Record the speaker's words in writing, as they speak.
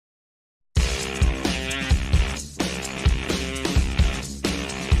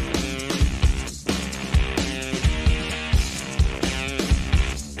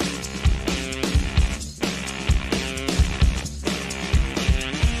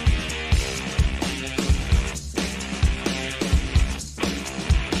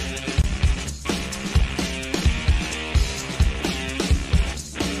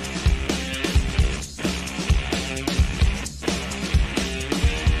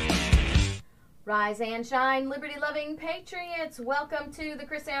Rise and shine, liberty-loving patriots. Welcome to the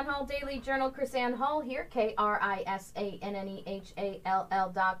KrisAnne Hall Daily Journal. KrisAnne Hall here,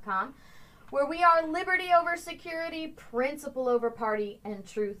 KrisAnnehall.com, where we are liberty over security, principle over party, and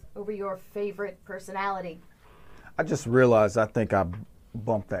truth over your favorite personality. I just realized I think I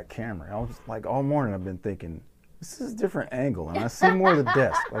bumped that camera. I was like, all morning I've been thinking, this is a different angle, and I see more of the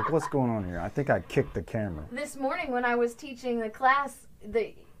desk. Like, what's going on here? I think I kicked the camera. This morning when I was teaching the class,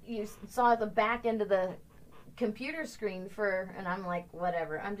 you saw the back end of the computer screen and I'm like,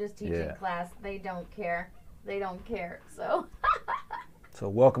 whatever, I'm just teaching class. They don't care. They don't care. So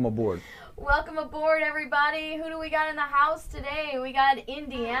welcome aboard. Welcome aboard, everybody. Who do we got in the house today? We got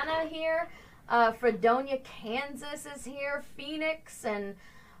Indiana here. Fredonia, Kansas is here. Phoenix, and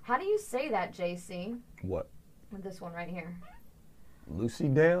how do you say that, JC? What? With this one right here.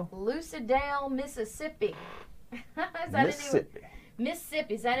 Lucydale? Lucydale, Mississippi. Is that Mississippi.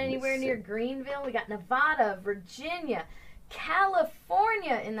 Mississippi. Is that anywhere near Greenville? We got Nevada, Virginia,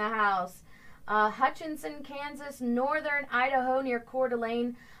 California in the house. Hutchinson, Kansas, northern Idaho near Coeur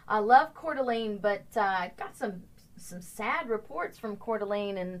d'Alene. I love Coeur d'Alene, but I got some sad reports from Coeur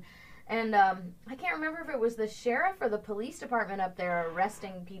d'Alene, and I can't remember if it was the sheriff or the police department up there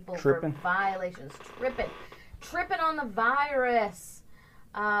arresting people for violations. Tripping on the virus.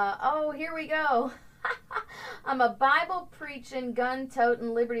 Oh, here we go. I'm a Bible-preaching,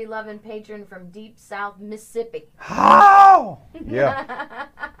 gun-toting, liberty-loving patron from deep south Mississippi. How? Yeah.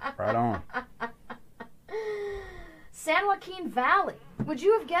 Right on. San Joaquin Valley. Would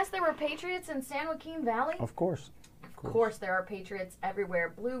you have guessed there were patriots in San Joaquin Valley? Of course. Of course there are patriots everywhere.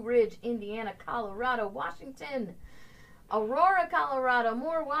 Blue Ridge, Indiana, Colorado, Washington, Aurora, Colorado,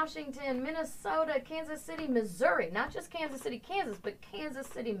 Moore, Washington, Minnesota, Kansas City, Missouri. Not just Kansas City, Kansas, but Kansas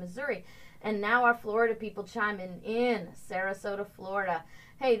City, Missouri. And now our Florida people chiming in. Sarasota, Florida.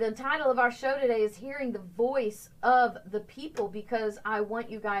 Hey, the title of our show today is Hearing the Voice of the People, because I want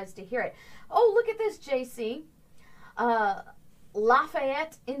you guys to hear it. Oh, look at this, JC.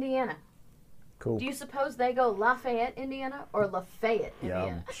 Lafayette, Indiana. Cool. Do you suppose they go Lafayette, Indiana, or Lafayette, Indiana?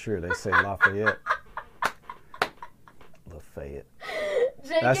 Yeah, I'm sure they say Lafayette. Lafayette.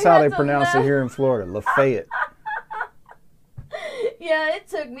 That's how they pronounce it here in Florida, Lafayette. Yeah, it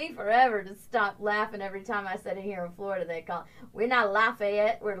took me forever to stop laughing every time I said it here in Florida. They call it, we're not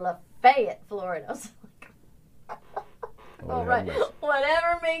Lafayette, we're Lafayette, Florida. I was like, all right,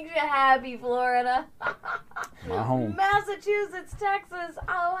 whatever makes you happy, Florida. My home. Massachusetts, Texas,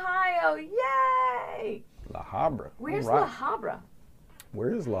 Ohio, yay! La Habra. Where's La Habra?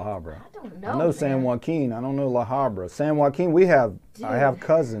 Where is La Habra? I don't know. I know San Joaquin. I don't know La Habra. San Joaquin, I have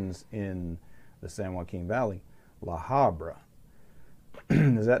cousins in the San Joaquin Valley. La Habra.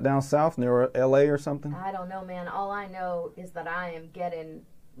 Is that down south near LA or something? I don't know, man. All I know is that I am getting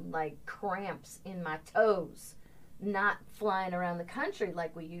like cramps in my toes, not flying around the country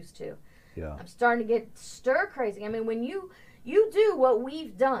like we used to. Yeah. I'm starting to get stir crazy. I mean, when you do what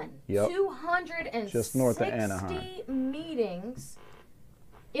we've done, 260 just north of Anaheim. Meetings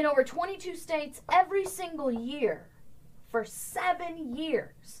in over 22 states every single year for 7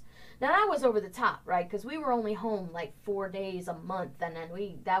 years. Now, that was over the top, right? Because we were only home like 4 days a month, and then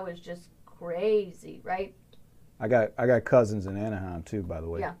that was just crazy, right? I got cousins in Anaheim, too, by the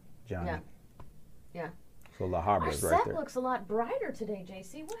way. Yeah. Johnny. Yeah. So La Habra is right there. Our set looks a lot brighter today,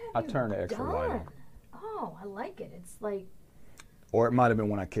 JC. What have you turned the extra light on. Oh, I like it. It's like... Or it might have been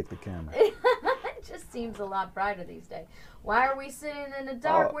when I kicked the camera. It just seems a lot brighter these days. Why are we sitting in the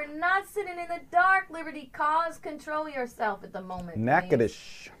dark? We're not sitting in the dark, Liberty Cause. Control yourself at the moment.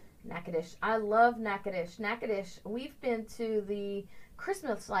 Natchitoches. Natchitoches. I love Natchitoches. Natchitoches. We've been to the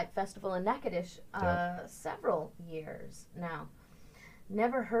Christmas Light Festival in Natchitoches several years now.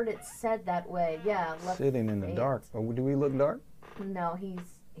 Never heard it said that way. Yeah. Sitting in the dark. Oh, do we look dark? No, he's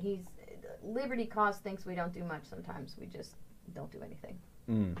Liberty Cause thinks we don't do much sometimes. We just don't do anything.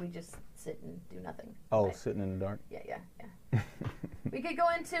 We just sit and do nothing. Oh, right? Sitting in the dark? Yeah. We could go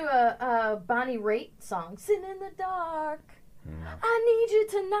into a Bonnie Raitt song. Sitting in the dark. No. I need you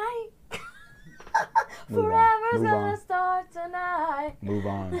tonight. Forever's gonna start tonight. Move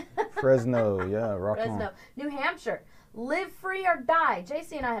on. Fresno, yeah, rock on. New Hampshire. Live free or die.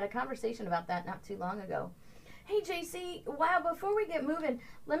 JC and I had a conversation about that not too long ago. Hey, JC, wow, before we get moving,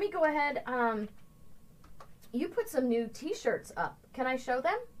 let me go ahead. You put some new T-shirts up. Can I show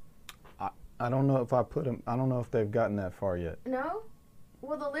them? I don't know if I put them. I don't know if they've gotten that far yet. No?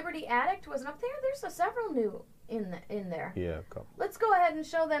 Well, the Liberty Addict wasn't up there. There's several new in there. Yeah, a couple. Let's go ahead and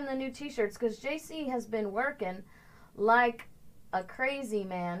show them the new T-shirts, because JC has been working like a crazy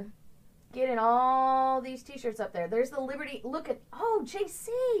man, getting all these T-shirts up there. There's the Liberty. Look at, oh,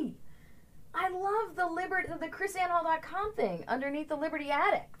 JC. I love the chrisannhall.com thing underneath the Liberty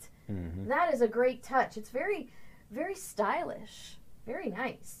Addict. Mm-hmm. That is a great touch. It's very, very stylish. Very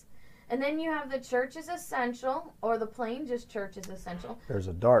nice. And then you have the Church is Essential, or the plain just Church is Essential. There's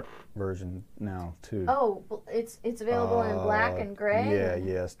a dark version now too. Oh, it's available in black and gray? Yeah,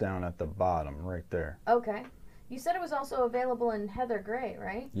 it's down at the bottom right there. Okay. You said it was also available in heather gray,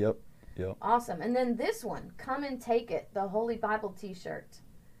 right? Yep. Awesome. And then this one, Come and Take It, the Holy Bible t-shirt.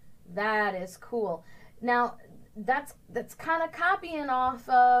 That is cool. Now, that's kind of copying off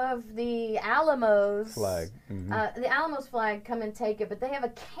of the Alamos flag. Mm-hmm. The Alamos flag, Come and Take It, but they have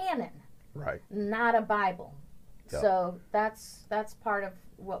a canon, right? Not a Bible. Yep. So that's part of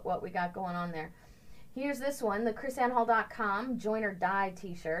what we got going on there. Here's this one, the chrisannhall.com Join or Die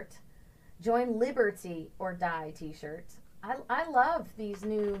t-shirt, Join Liberty or Die t-shirt. I love these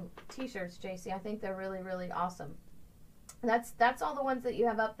new t-shirts, JC. I think they're really, really awesome. That's all the ones that you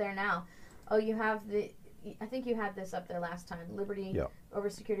have up there now. Oh, you have I think you had this up there last time. Liberty over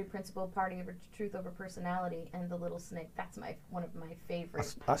security principle, party over truth over personality, and the little snake. That's one of my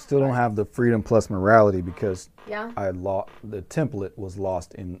favorites. I still don't have the freedom plus morality because the template was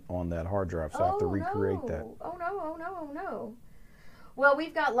lost on that hard drive, so I have to recreate that. Oh no. Well,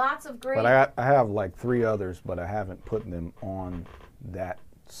 we've got lots of great. But I have like 3 others, but I haven't put them on that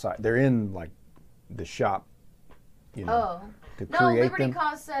site. They're in like the shop. To create Liberty them.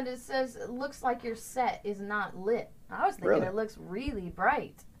 Cause said it says it looks like your set is not lit. I was thinking It looks really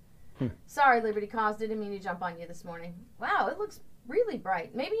bright. Sorry, Liberty Cause, didn't mean to jump on you this morning. Wow, it looks really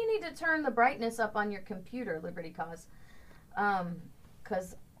bright. Maybe you need to turn the brightness up on your computer, Liberty Cause,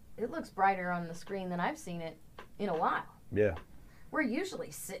 because it looks brighter on the screen than I've seen it in a while. Yeah. We're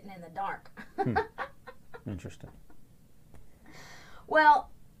usually sitting in the dark. Interesting. Well,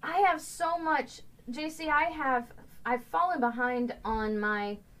 I have so much, JC. I've fallen behind on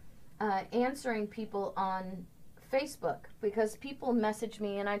my answering people on Facebook because people message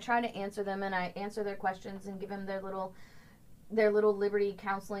me and I try to answer them and I answer their questions and give them their little liberty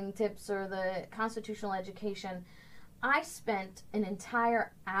counseling tips or the constitutional education. I spent an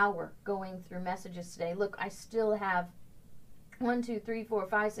entire hour going through messages today. Look, I still have 1, 2, 3, 4,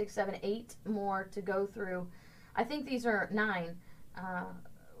 5, 6, 7, 8 more to go through. I think these are 9,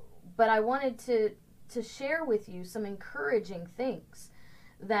 but I wanted to share with you some encouraging things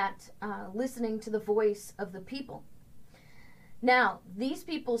that listening to the voice of the people. Now, these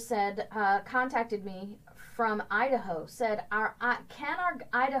people contacted me from Idaho, said, can our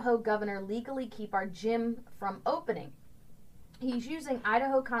Idaho governor legally keep our gym from opening? He's using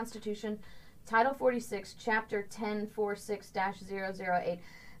Idaho Constitution, Title 46, Chapter 1046-008.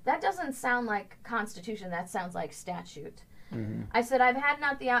 That doesn't sound like Constitution, that sounds like statute. Mm-hmm. I said, I've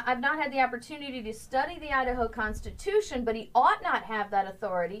not had the opportunity to study the Idaho Constitution, but he ought not have that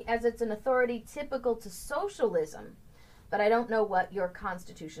authority, as it's an authority typical to socialism. But I don't know what your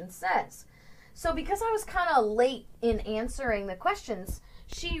Constitution says. So because I was kind of late in answering the questions,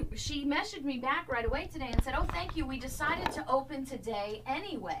 she messaged me back right away today and said, oh, thank you, we decided to open today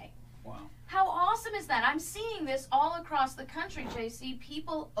anyway. Wow. How awesome is that? I'm seeing this all across the country, JC,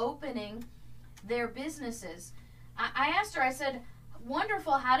 people opening their businesses. I asked her, I said,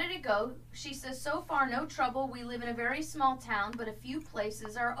 wonderful, how did it go? She says, so far, no trouble. We live in a very small town, but a few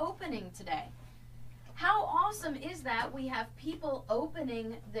places are opening today. How awesome is that? We have people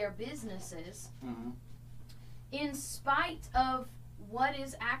opening their businesses in spite of what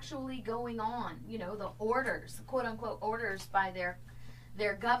is actually going on. You know, the orders, the quote-unquote orders by their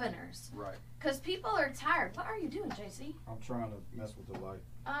governors. Right. Because people are tired. What are you doing, JC? I'm trying to mess with the light.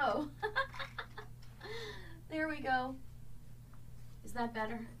 Oh. There we go. Is that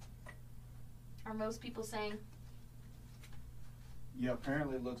better? Are most people saying? Yeah,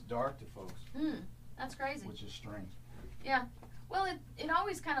 apparently it looks dark to folks. That's crazy. Which is strange. Yeah. Well, it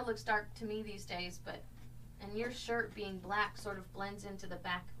always kind of looks dark to me these days, and your shirt being black sort of blends into the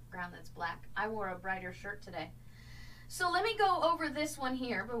background that's black. I wore a brighter shirt today. So let me go over this one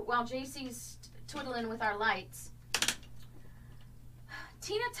here, but while JC's twiddling with our lights.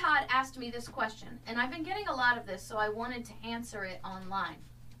 Tina Todd asked me this question, and I've been getting a lot of this, so I wanted to answer it online.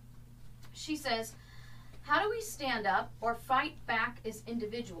 She says, how do we stand up or fight back as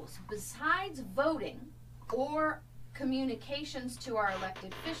individuals besides voting or communications to our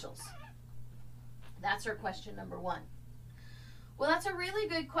elected officials? That's her question number 1. Well, that's a really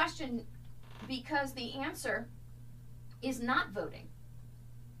good question because the answer is not voting.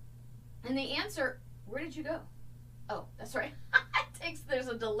 And the answer, where did you go? Oh, that's right. There's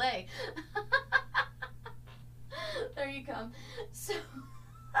a delay. There you come. So,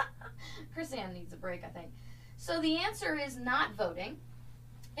 Chris Ann needs a break, I think. So the answer is not voting.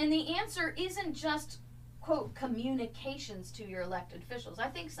 And the answer isn't just, quote, communications to your elected officials. I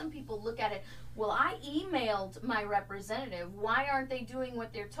think some people look at it, well, I emailed my representative. Why aren't they doing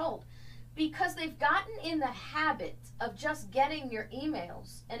what they're told? Because they've gotten in the habit of just getting your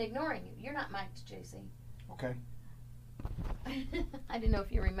emails and ignoring you. You're not mic'd, JC. Okay. I didn't know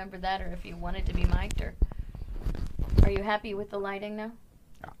if you remembered that or if you wanted to be mic'd. Or are you happy with the lighting now?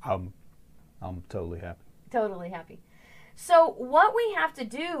 I'm totally happy. Totally happy. So what we have to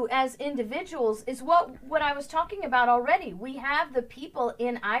do as individuals is what I was talking about already. We have the people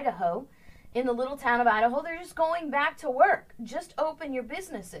in Idaho, in the little town of Idaho, they're just going back to work. Just open your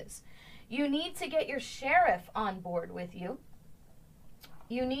businesses. You need to get your sheriff on board with you.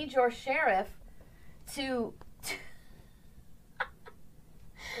 You need your sheriff to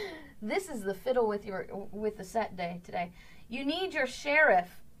this is the fiddle with the set day today. You need your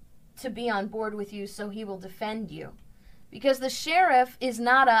sheriff to be on board with you so he will defend you. Because the sheriff is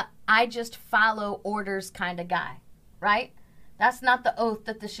not a I just follow orders kind of guy, right? That's not the oath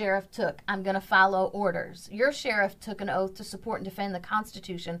that the sheriff took. I'm going to follow orders. Your sheriff took an oath to support and defend the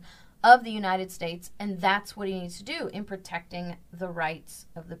Constitution of the United States, and that's what he needs to do in protecting the rights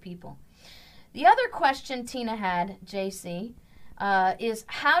of the people. The other question Tina had, JC, is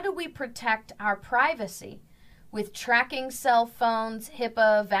how do we protect our privacy with tracking cell phones,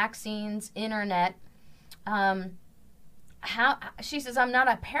 HIPAA, vaccines, internet? She says, I'm not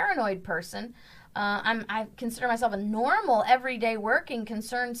a paranoid person. I consider myself a normal, everyday, working,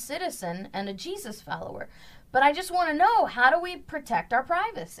 concerned citizen and a Jesus follower. But I just want to know, how do we protect our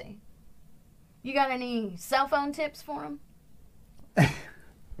privacy? You got any cell phone tips for them?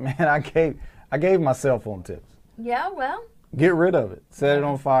 Man, I gave my cell phone tips. Yeah, well. Get rid of it. Set it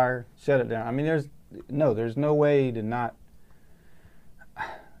on fire. Shut it down. I mean, there's no way to not,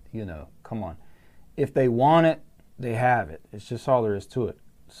 come on. If they want it, they have it. It's just all there is to it.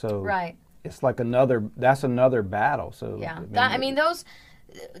 So right. It's like that's another battle. So yeah,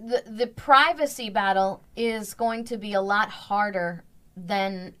 the privacy battle is going to be a lot harder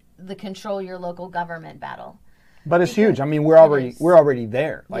than the control your local government battle. But it's huge. I mean, we're already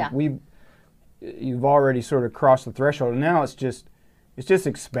there. Like you've already sort of crossed the threshold, and now it's just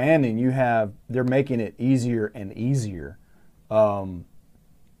expanding. They're making it easier and easier. So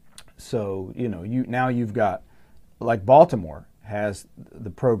you've got, like Baltimore has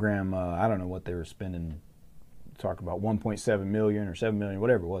the program. I don't know what they were spending. Talk about 1.7 million or 7 million,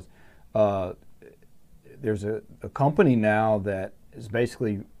 whatever it was. There's a company now that is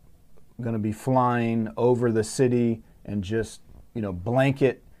basically going to be flying over the city and just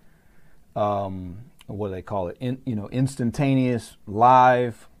blanket. What do they call it? Instantaneous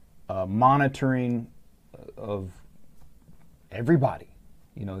live monitoring of everybody.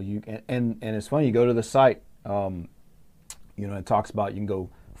 And it's funny. You go to the site. It talks about you can go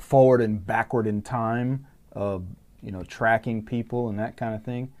forward and backward in time, tracking people and that kind of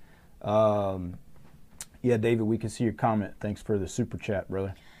thing. Yeah, David, we can see your comment. Thanks for the super chat,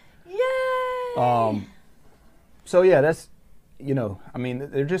 brother. Yay! So yeah, that's,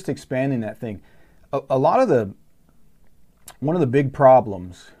 they're just expanding that thing. One of the big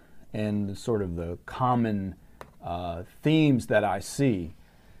problems and sort of the common themes that I see,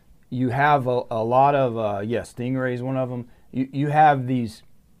 you have a lot of, Stingray is one of them. You have these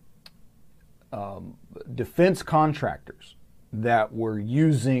defense contractors that were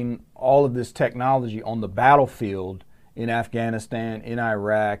using all of this technology on the battlefield in Afghanistan, in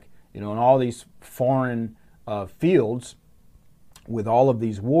Iraq, in all these foreign fields with all of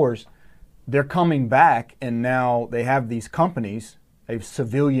these wars. They're coming back, and now they have these companies. They've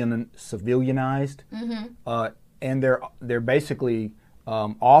civilianized, and they're basically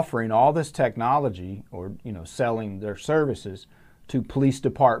offering all this technology, or selling their services to police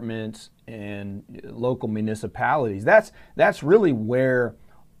departments and local municipalities. That's really where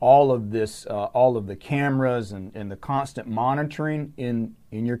all of this, all of the cameras and the constant monitoring in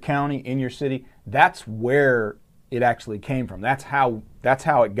your county, in your city, that's where it actually came from. That's how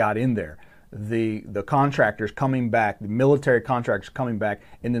it got in there. The contractors coming back, the military contractors coming back,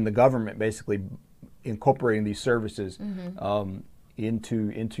 and then the government basically incorporating these services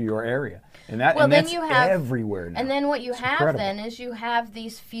into your area, and that's everywhere now. And then what you have then is you have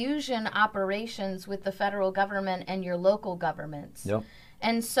these fusion operations with the federal government and your local governments. Yep.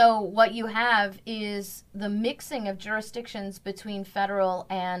 And so what you have is the mixing of jurisdictions between federal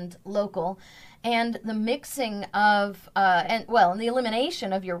and local, and the mixing of and the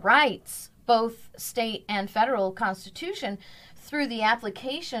elimination of your rights, both state and federal constitution, through the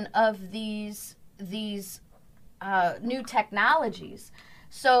application of these new technologies.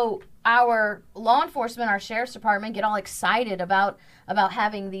 So our law enforcement, our sheriff's department get all excited about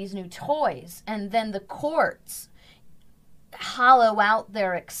having these new toys, and then the courts hollow out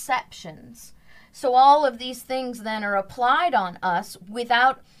their exceptions. So all of these things then are applied on us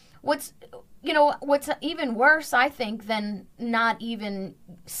without what's even worse, I think, than not even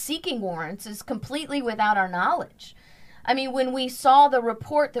seeking warrants is completely without our knowledge. I mean, when we saw the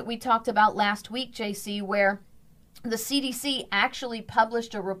report that we talked about last week, JC, where the CDC actually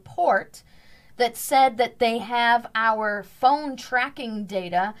published a report that said that they have our phone tracking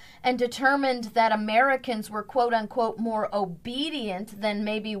data and determined that Americans were, quote unquote, more obedient than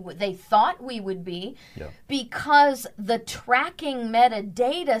maybe they thought we would be, because the tracking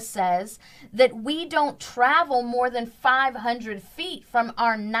metadata says that we don't travel more than 500 feet from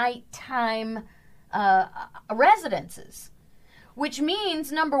our nighttime residences. Which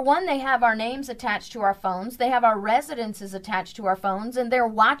means, number one, they have our names attached to our phones, they have our residences attached to our phones, and they're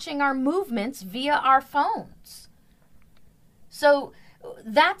watching our movements via our phones. So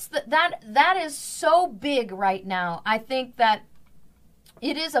that is so big right now. I think that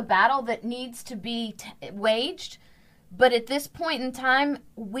it is a battle that needs to be waged, but at this point in time,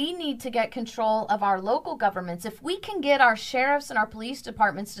 we need to get control of our local governments. If we can get our sheriffs and our police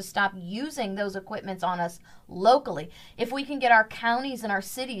departments to stop using those equipments on us locally, if we can get our counties and our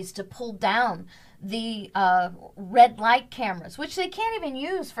cities to pull down the red light cameras, which they can't even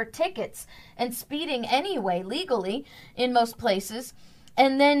use for tickets and speeding anyway legally in most places,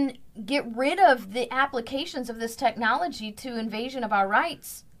 and then get rid of the applications of this technology to invasion of our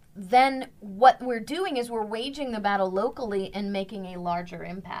rights, then what we're doing is we're waging the battle locally and making a larger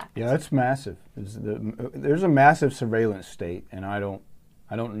impact. Yeah, that's massive. There's a massive surveillance state, and I don't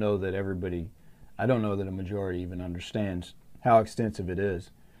know that a majority even understands how extensive it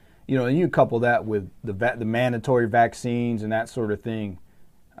is. And you couple that with the mandatory vaccines and that sort of thing.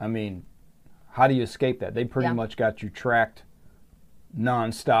 I mean, how do you escape that? They pretty much got you tracked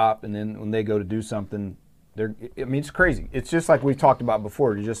nonstop, and then when they go to do something, it's crazy. It's just like we talked about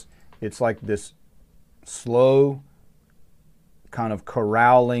before. It's like this slow kind of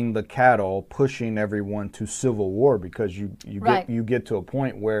corralling the cattle, pushing everyone to civil war, because you get to a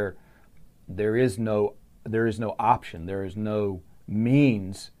point where there is no option, there is no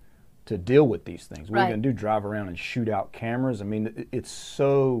means to deal with these things. What are you going to do? Drive around and shoot out cameras? I mean, it's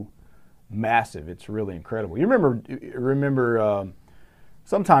so massive. It's really incredible. You remember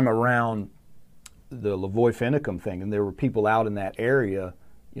sometime around the Lavoy Finicum thing, and there were people out in that area,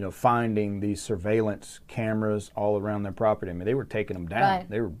 finding these surveillance cameras all around their property. I mean, they were taking them down.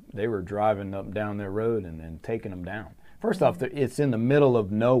 They were driving up down their road and taking them down. First off, it's in the middle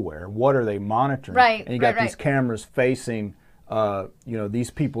of nowhere. What are they monitoring? Right. And you got these cameras facing,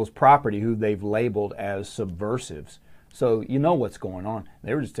 these people's property who they've labeled as subversives. So you know what's going on.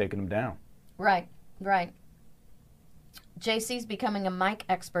 They were just taking them down. Right. JC's becoming a mic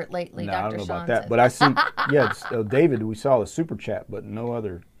expert lately, no, Dr. I don't know Sean about that, says. but I see, David, we saw the super chat, but no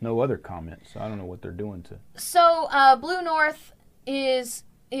other comments. So I don't know what they're doing to. So Blue North is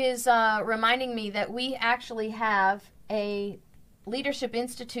reminding me that we actually have a Leadership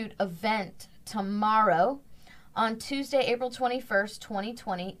Institute event tomorrow on Tuesday, April 21st,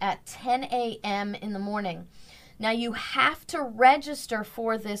 2020 at 10 a.m. in the morning. Now you have to register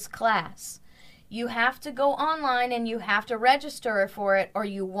for this class. You have to go online and you have to register for it, or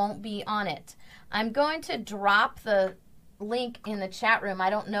you won't be on it. I'm going to drop the link in the chat room. I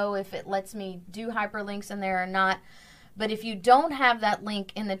don't know if it lets me do hyperlinks in there or not, but if you don't have that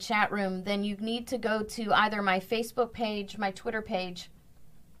link in the chat room, then you need to go to either my Facebook page, my Twitter page,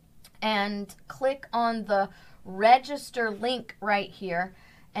 and click on the register link right here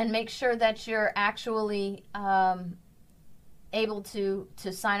and make sure that you're actually able to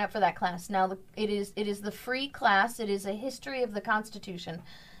sign up for that class. Now, it is the free class. It is a history of the Constitution.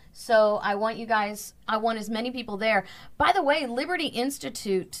 So I want as many people there. By the way, Liberty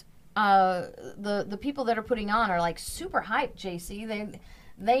Institute, the people that are putting on are like super hyped, JC.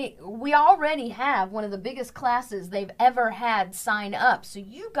 We already have one of the biggest classes they've ever had sign up. So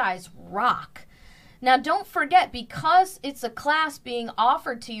you guys rock. Now, don't forget, because it's a class being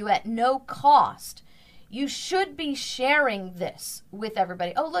offered to you at no cost, you should be sharing this with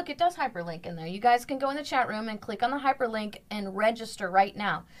everybody. Oh, look, it does hyperlink in there. You guys can go in the chat room and click on the hyperlink and register right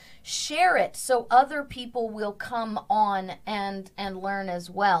now. Share it so other people will come on and learn as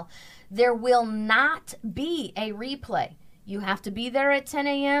well. There will not be a replay. You have to be there at 10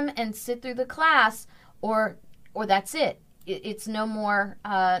 a.m. and sit through the class, or that's it. It's no more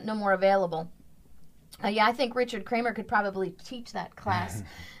available. I think Richard Kramer could probably teach that class.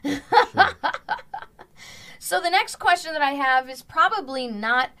 So the next question that I have is probably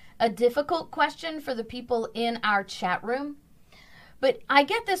not a difficult question for the people in our chat room, but I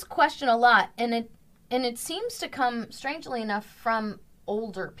get this question a lot, and it seems to come, strangely enough, from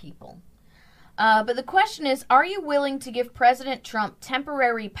older people. But the question is, are you willing to give President Trump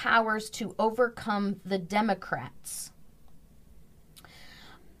temporary powers to overcome the Democrats?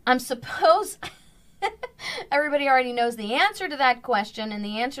 I'm suppose everybody already knows the answer to that question, and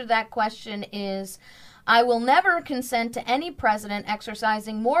the answer to that question is, I will never consent to any president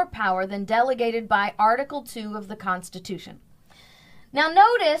exercising more power than delegated by Article 2 of the Constitution. Now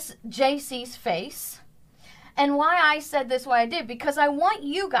notice JC's face, and why I said this way I did, because I want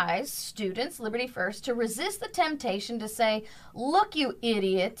you guys, students, Liberty First, to resist the temptation to say, look, you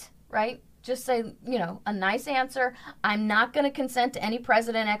idiot, right? Just say, a nice answer. I'm not going to consent to any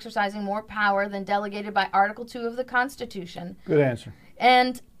president exercising more power than delegated by Article 2 of the Constitution. Good answer.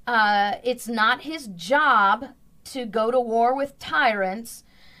 And it's not his job to go to war with tyrants.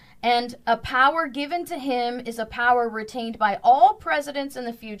 And a power given to him is a power retained by all presidents in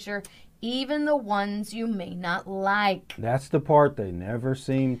the future, even the ones you may not like. That's the part they never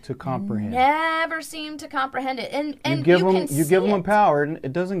seem to comprehend. Never seem to comprehend it. And you give them power, and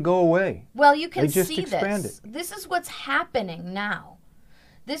it doesn't go away. Well, you can they just see expand this. It. This is what's happening now.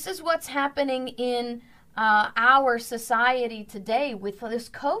 This is what's happening in our society today with this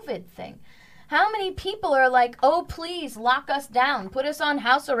COVID thing. How many people are like, oh, please lock us down, put us on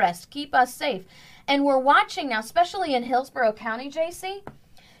house arrest, keep us safe? And we're watching now, especially in Hillsborough County, JC,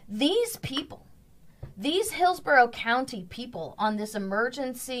 these people, these Hillsborough County people on this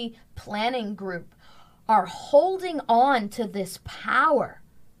emergency planning group are holding on to this power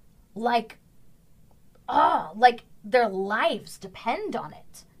like their lives depend on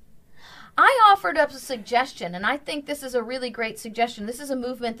it. I offered up a suggestion, and I think this is a really great suggestion. This is a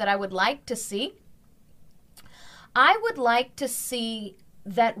movement that I would like to see. I would like to see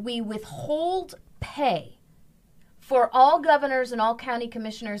that we withhold pay for all governors and all county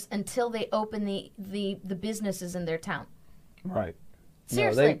commissioners until they open the businesses in their town. Right.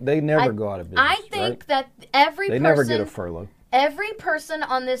 Seriously. No, they never go out of business. I think right? that every they person... never get a furlough. Every person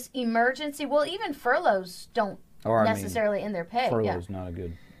on this emergency... Well, even furloughs don't necessarily in their pay. Furlough's not a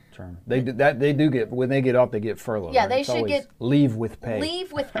good term. They do get... When they get off, they get furlough. Yeah, right? they should get... Leave with pay.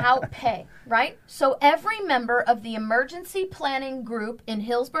 Leave without pay, right? So every member of the emergency planning group in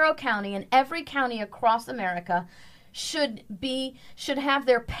Hillsborough County and every county across America should have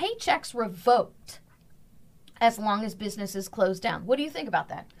their paychecks revoked as long as businesses close down. What do you think about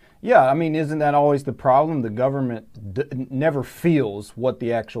that? Yeah, I mean, isn't that always the problem? The government never feels what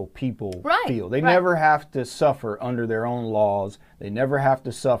the actual people feel. They never have to suffer under their own laws. They never have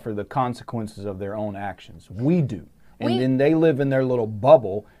to suffer the consequences of their own actions. We do. And then they live in their little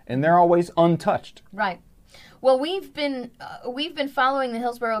bubble, and they're always untouched. Right. Well, we've been following the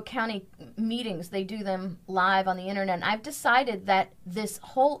Hillsborough County meetings. They do them live on the internet. And I've decided that this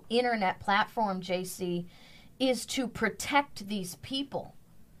whole internet platform, JC, is to protect these people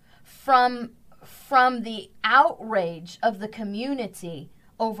from the outrage of the community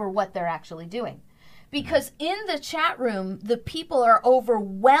over what they're actually doing. Because in the chat room, the people are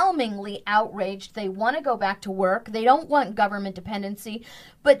overwhelmingly outraged. They want to go back to work. They don't want government dependency.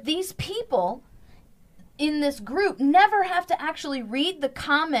 But these people in this group never have to actually read the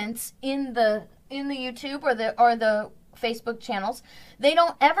comments in the YouTube or the Facebook channels. They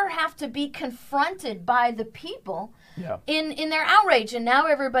don't ever have to be confronted by the people in their outrage. And now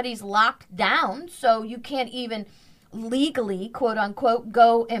everybody's locked down, so you can't even legally, quote unquote,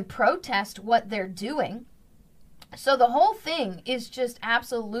 go and protest what they're doing. So the whole thing is just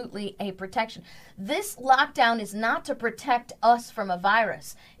absolutely a protection. This lockdown is not to protect us from a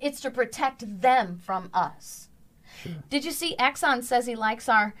virus. It's to protect them from us. Sure. Did you see Exxon says he likes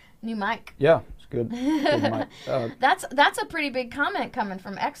our new mic? Yeah, it's good. Good mic. That's a pretty big comment coming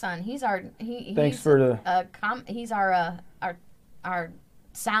from Exxon. He's our he's our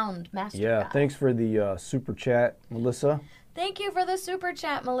sound master. Yeah, guy. Thanks for the super chat, Melissa. Thank you for the super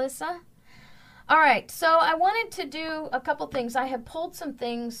chat, Melissa. All right, so I wanted to do a couple things. I have pulled some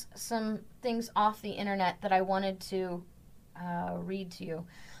things off the internet that I wanted to read to you.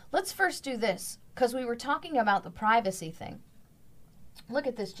 Let's first do this, because we were talking about the privacy thing. Look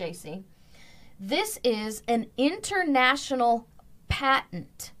at this, JC. This is an international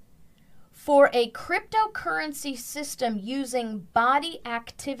patent for a cryptocurrency system using body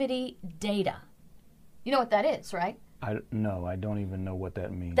activity data. You know what that is, right? No, I don't even know what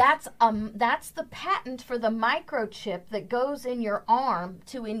that means. That's the patent for the microchip that goes in your arm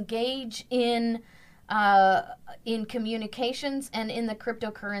to engage in communications and in the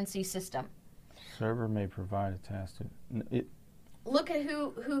cryptocurrency system. server may provide a task to. Look at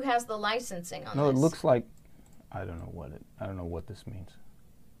who has the licensing on No, this. it looks like I don't know what this means.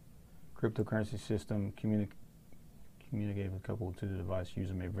 Cryptocurrency system communicate with coupled to the device.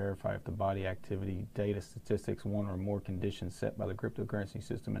 User may verify if the body activity data statistics one or more conditions set by the cryptocurrency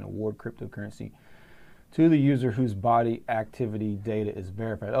system and award cryptocurrency to the user whose body activity data is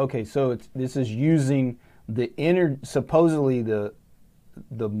verified. Okay, so this is using the supposedly the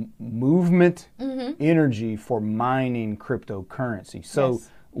movement energy for mining cryptocurrency. So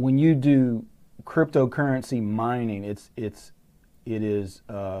Yes. when you do cryptocurrency mining, it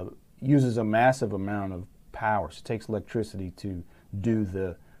uses a massive amount of power. So it takes electricity to do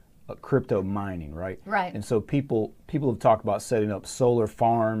the crypto mining, right? Right. And so people have talked about setting up solar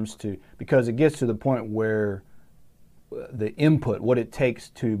farms because it gets to the point where the input, what it takes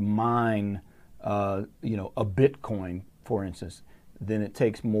to mine, a Bitcoin, for instance, then it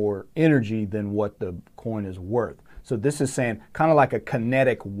takes more energy than what the coin is worth. So this is saying kind of like a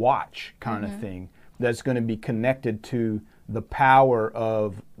kinetic watch kind of thing that's going to be connected to the power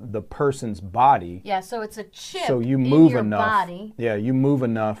of the person's body. Yeah, so it's a chip So you move in your enough. body. Yeah, you move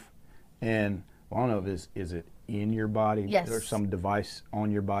enough, and I don't know if is it in your body Yes. or some device on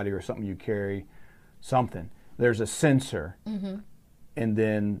your body or something you carry, something. There's a sensor, and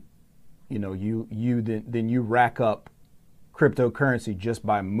then you rack up cryptocurrency just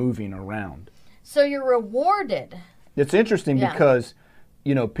by moving around. So you're rewarded. It's interesting Yeah. because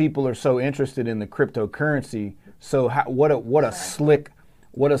people are so interested in the cryptocurrency. So what a slick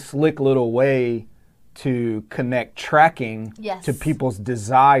little way to connect tracking Yes. to people's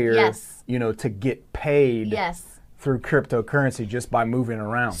desire, Yes. to get paid Yes. through cryptocurrency just by moving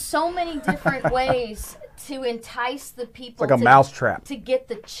around. So many different ways to entice the people It's like a mousetrap. to get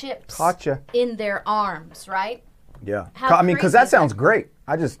the chips Gotcha. in their arms, right? Yeah, How I mean, because crazy that is that? sounds great.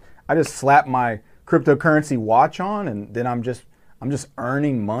 I just slap my cryptocurrency watch on, and then I'm just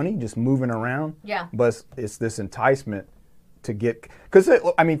earning money, just moving around. Yeah. But it's this enticement to get, because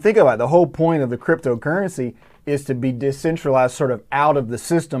think about it. The whole point of the cryptocurrency is to be decentralized, sort of out of the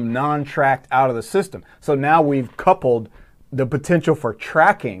system, non-tracked out of the system. So now we've coupled the potential for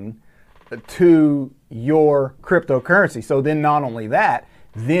tracking to your cryptocurrency. So then not only that,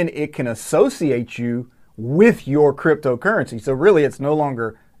 then it can associate you with your cryptocurrency. So really it's no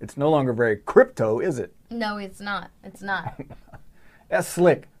longer very crypto, is it? No, it's not. It's not. That's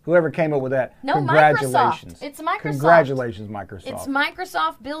slick. Whoever came up with that. No, Congratulations. Microsoft. It's Microsoft. Congratulations, Microsoft. It's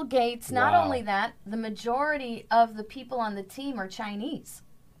Microsoft, Bill Gates. Not Wow. only that, the majority of the people on the team are Chinese.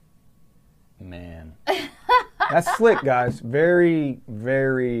 Man. That's slick, guys. Very,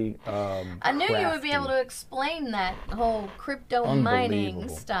 very I knew you would be able to explain that whole crypto mining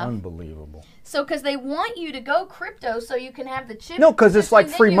stuff. Unbelievable. So, because they want you to go crypto so you can have the chip. No, 'cause it's like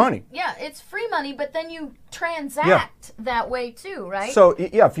and then free money. Yeah, it's free money, but then you transact that way too, right? So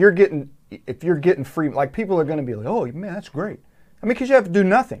yeah, if you're getting free, like people are going to be like, oh man, that's great. I mean, because you have to do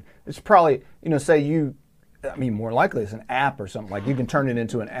nothing. It's probably more likely it's an app or something. Like you can turn it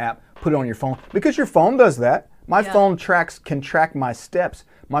into an app, put it on your phone, because your phone does that. My phone can track my steps.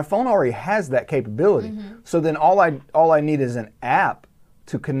 My phone already has that capability. So then all I need is an app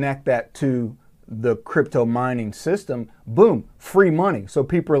to connect that to the crypto mining system. Boom, free money. So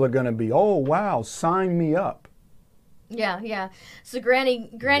people are going to be, oh wow, sign me up. Yeah. So Granny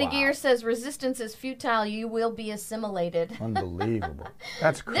Wow. Gear says resistance is futile. You will be assimilated. Unbelievable.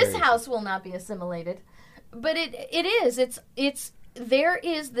 That's crazy. This house will not be assimilated, but it is. It's there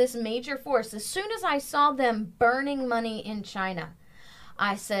is this major force. As soon as I saw them burning money in China,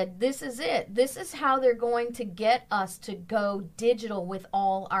 I said, this is it. This is how they're going to get us to go digital with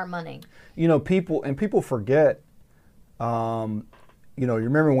all our money. People forget. You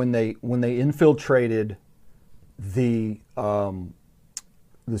remember when they infiltrated the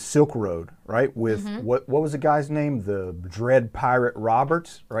Silk Road, right? With what was the guy's name? The Dread Pirate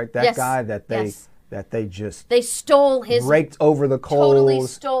Roberts, right? That Yes. guy that Yes. they just They stole his raked over the coals. totally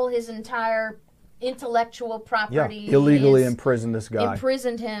stole his entire intellectual property. Yeah, illegally his- imprisoned this guy.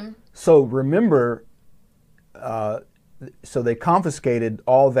 imprisoned him. So remember, so they confiscated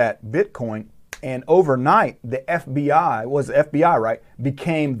all that Bitcoin, and overnight the FBI right,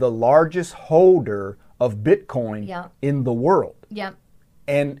 became the largest holder of Bitcoin Yeah. in the world, Yep.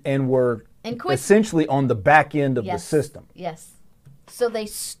 and were And quick- essentially on the back end of the Yes. system. Yes. So they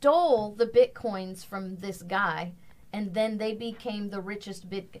stole the Bitcoins from this guy, and then they became the richest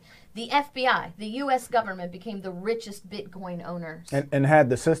the FBI, the U.S. government, became the richest Bitcoin owners. And had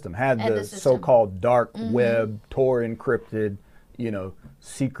the system, had Had the the system. so-called dark web, Tor encrypted,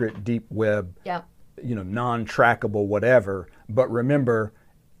 secret deep web, Yep. non-trackable, whatever. But remember,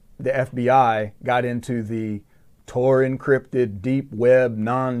 the FBI got into the Tor encrypted, deep web,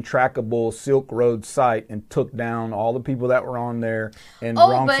 non-trackable Silk Road site and took down all the people that were on there and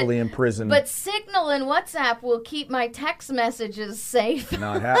wrongfully imprisoned. But Signal and WhatsApp will keep my text messages safe.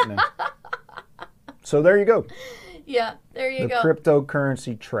 Not happening. So there you go. Yeah, there you go. The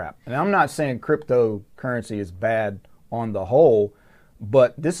cryptocurrency trap. And I'm not saying cryptocurrency is bad on the whole,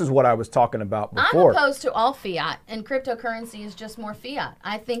 but this is what I was talking about before. I'm opposed to all fiat, and cryptocurrency is just more fiat.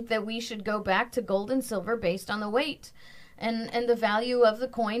 I think that we should go back to gold and silver based on the weight and the value of the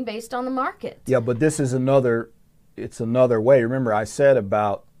coin based on the market. Yeah, but this is another way. Remember, I said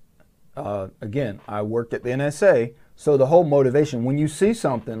about, again, I worked at the NSA, so the whole motivation, when you see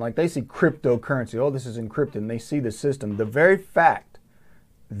something, like they see cryptocurrency, oh, this is encrypted, and they see the system, the very fact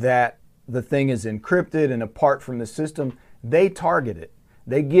that the thing is encrypted and apart from the system, they target it.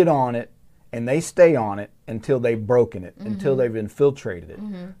 They get on it and they stay on it until they've broken it, until they've infiltrated it.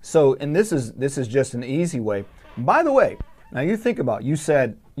 So, and this is just an easy way. By the way, now you think about it, you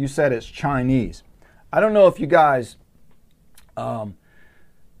said it's Chinese. I don't know if you guys, I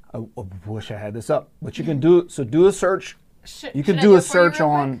wish I had this up, but you can do a search. You can do a search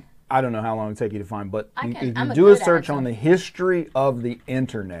on, I don't know how long it'll take you to find, but you can do a search on the history of the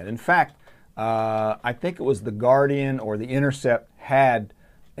internet. In fact, I think it was The Guardian or The Intercept had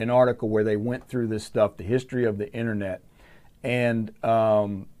an article where they went through this stuff, the history of the internet. And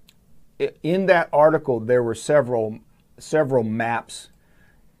in that article, there were several maps,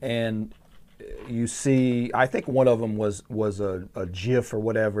 and you see, I think one of them was a GIF or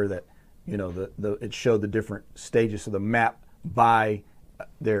whatever that, you know, it showed the different stages of the map by,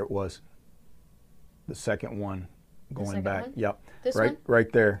 there it was, the second one going back. One? Yep. This one?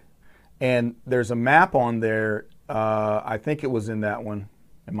 Right there. And there's a map on there. I think it was in that one.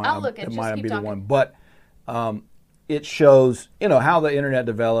 It might be the one. But it shows, you know, how the internet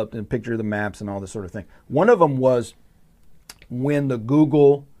developed and picture the maps and all this sort of thing. One of them was when the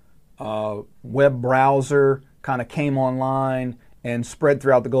Google web browser kind of came online and spread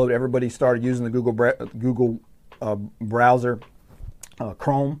throughout the globe. Everybody started using the Google browser,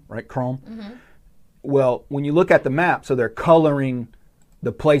 Chrome, right? Chrome. Mm-hmm. Well, when you look at the map, so they're coloring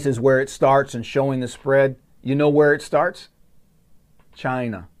the places where it starts and showing the spread. You know where it starts?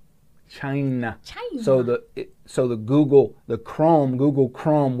 China. So the Google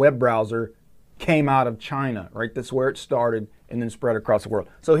Chrome web browser came out of China, right? That's where it started and then spread across the world.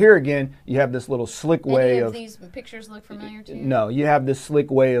 So here again, you have this little slick way of these pictures look familiar to you? No, you have this slick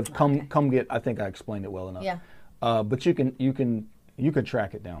way of come get. I think I explained it well enough. Yeah. But you can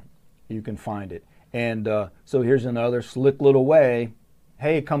track it down. You can find it. And so here's another slick little way.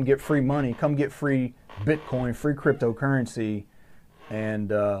 Hey, come get free money. Come get free Bitcoin, free cryptocurrency. And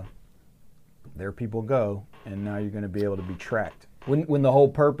there people go. And now you're going to be able to be tracked. When the whole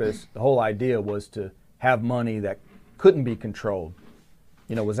purpose, the whole idea was to have money that couldn't be controlled,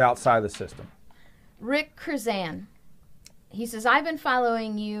 you know, was outside the system. Rick Krzan, he says, I've been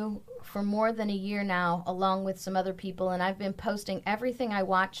following you for more than a year now, along with some other people, and I've been posting everything I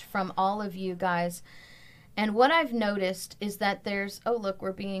watch from all of you guys. And what I've noticed is that there's, oh, look,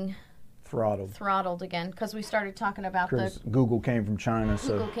 we're being throttled again, because we started talking about Google came from China.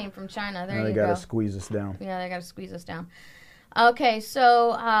 Google came from China. There you go. They got to squeeze us down. Yeah, they got to squeeze us down. Okay,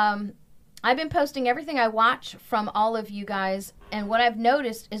 so I've been posting everything I watch from all of you guys, and what I've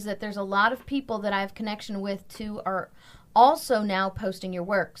noticed is that there's a lot of people that I have connection with too are also now posting your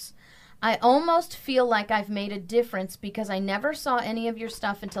works. I almost feel like I've made a difference because I never saw any of your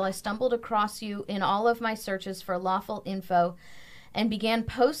stuff until I stumbled across you in all of my searches for lawful info and began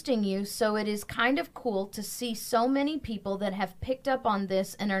posting you, so it is kind of cool to see so many people that have picked up on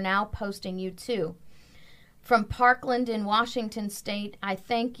this and are now posting you too. From Parkland in Washington State, I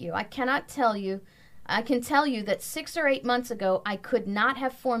thank you. I can tell you that 6 or 8 months ago, I could not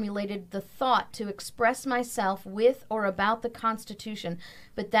have formulated the thought to express myself with or about the Constitution,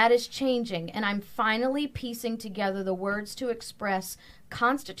 but that is changing, and I'm finally piecing together the words to express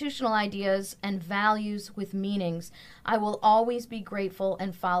constitutional ideas and values with meanings. I will always be grateful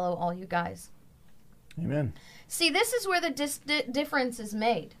and follow all you guys. Amen. See, this is where the difference is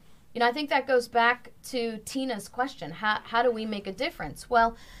made. You know, I think that goes back to Tina's question. How do we make a difference?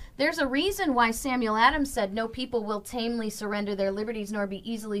 Well, there's a reason why Samuel Adams said no people will tamely surrender their liberties nor be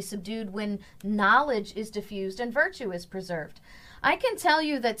easily subdued when knowledge is diffused and virtue is preserved. I can tell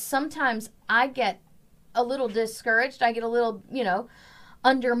you that sometimes I get a little discouraged. I get a little,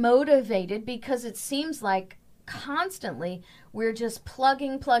 undermotivated because it seems like constantly we're just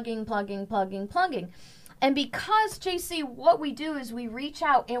plugging. And because, JC, what we do is we reach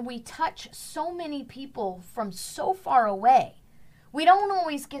out and we touch so many people from so far away. we don't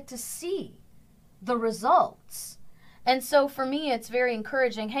always get to see the results. And so for me, it's very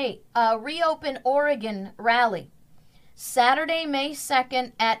encouraging. Hey, Reopen Oregon rally, Saturday, May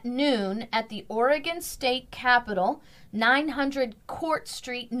 2nd at noon at the Oregon State Capitol, 900 Court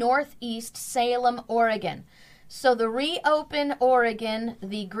Street, Northeast, Salem, Oregon. So the Reopen Oregon,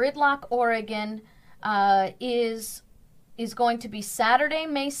 the Gridlock Oregon, is going to be Saturday,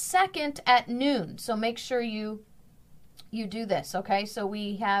 May 2nd at noon. So make sure you do this, okay? So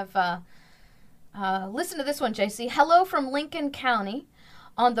we have, listen to this one, JC. Hello from Lincoln County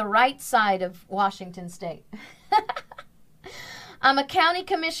on the right side of Washington State. I'm a county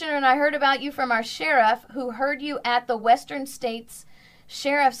commissioner, and I heard about you from our sheriff who heard you at the Western States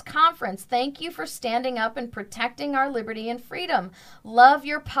Sheriff's Conference. Thank you for standing up and protecting our liberty and freedom. Love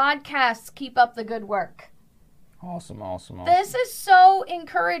your podcasts. Keep up the good work. Awesome. This is so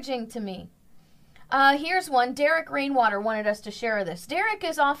encouraging to me. Here's one. Derek Rainwater wanted us to share this. Derek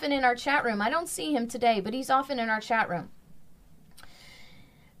is often in our chat room. I don't see him today, but he's often in our chat room.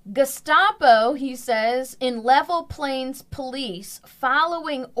 Gestapo, he says, in Level Plains Police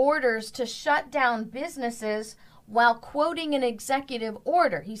following orders to shut down businesses while quoting an executive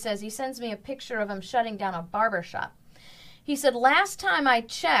order. He says he sends me a picture of him shutting down a barbershop. He said, last time I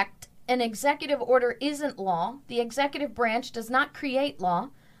checked, an executive order isn't law. The executive branch does not create law.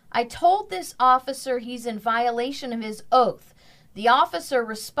 I told this officer he's in violation of his oath. The officer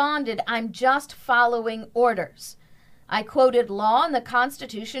responded, I'm just following orders. I quoted law and the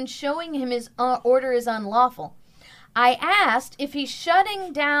Constitution showing him his order is unlawful. I asked if he's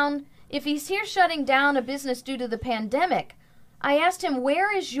shutting down a business due to the pandemic. I asked him,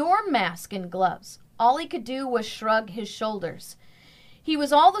 where is your mask and gloves? All he could do was shrug his shoulders. He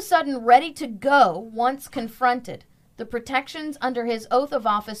was all of a sudden ready to go once confronted. The protections under his oath of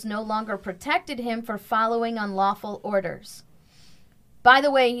office no longer protected him for following unlawful orders. By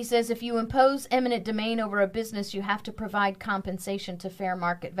the way, he says, if you impose eminent domain over a business, you have to provide compensation to fair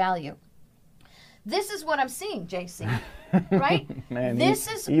market value. This is what I'm seeing, JC, right? Man,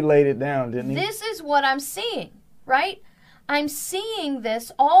 he laid it down, didn't he? This is what I'm seeing, right? I'm seeing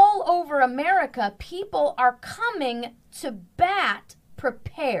this all over America. People are coming to bat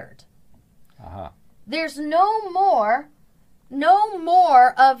prepared. There's no more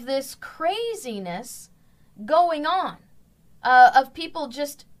of this craziness going on. Of people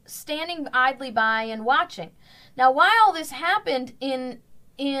just standing idly by and watching. Now, why all this happened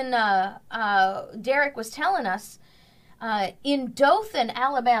Derek was telling us, in Dothan,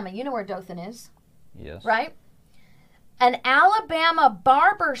 Alabama. You know where Dothan is? Yes. Right? An Alabama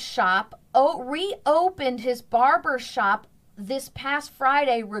barber shop reopened his barber shop this past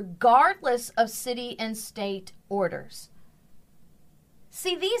Friday regardless of city and state orders.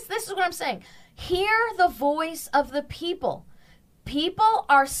 See, this is what I'm saying. Hear the voice of the people. People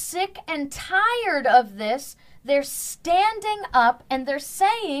are sick and tired of this. They're standing up and they're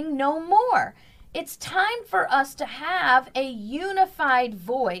saying no more. It's time for us to have a unified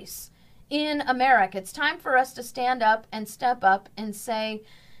voice in America. It's time for us to stand up and step up and say,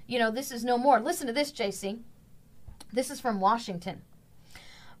 this is no more. Listen to this, JC. This is from Washington.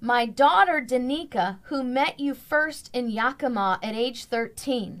 My daughter, Danica, who met you first in Yakima at age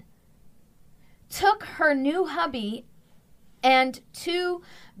 13, took her new hubby and two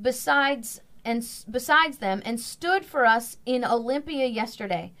besides them and stood for us in Olympia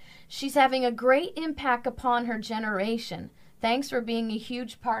yesterday. She's having a great impact upon her generation. Thanks for being a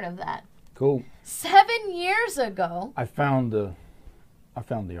huge part of that. Cool. 7 years ago. I found the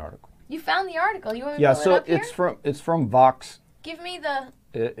article. You found the article. You want me to pull it up here? It's from Vox. Give me the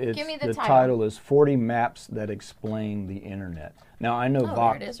The title is 40 Maps That Explain the Internet. Now I know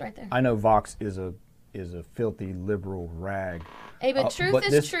Vox. There it is right there. I know Vox is a filthy liberal rag. Hey, but truth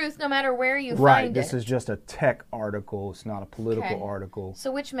is truth no matter where you find it. Right, this is just a tech article. It's not a political article.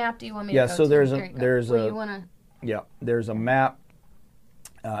 So which map do you want me to go to? Yeah, so there's a map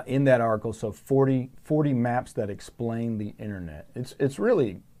in that article. So 40 maps that explain the internet. It's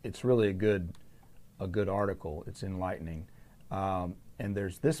really a good article. It's enlightening. And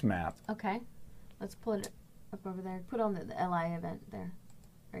there's this map. Okay, let's pull it up over there. Put on the LI event there.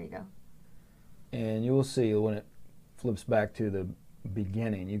 There you go. And you will see when it flips back to the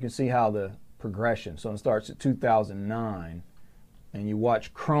beginning, you can see how the progression. So it starts at 2009, and you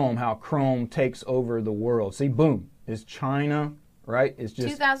watch Chrome, how Chrome takes over the world. See, boom, it's China, right? It's just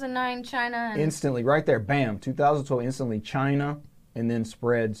 2009 China. Instantly, right there, bam, 2012, instantly China, and then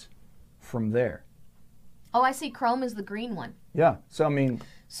spreads from there. Oh, I see. Chrome is the green one. Yeah. So, I mean.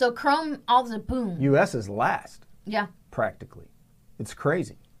 So Chrome, all the boom. U.S. is last. Yeah. Practically. It's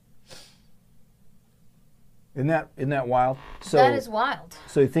crazy. Isn't that wild? So that is wild.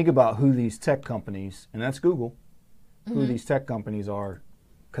 So you think about who these tech companies, and that's Google, who these tech companies are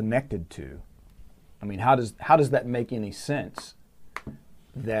connected to. I mean, how does that make any sense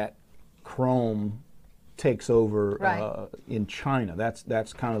that Chrome takes over in China?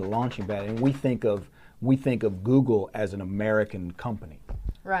 That's kind of the launching pad, and we think of Google as an American company.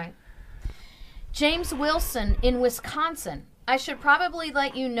 Right. James Wilson in Wisconsin. I should probably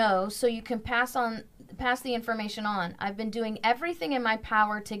let you know so you can pass the information on. I've been doing everything in my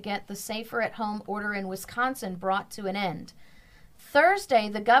power to get the Safer at Home order in Wisconsin brought to an end. Thursday,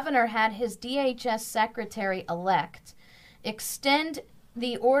 the governor had his DHS secretary-elect extend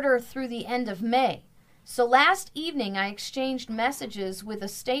the order through the end of May. So last evening, I exchanged messages with a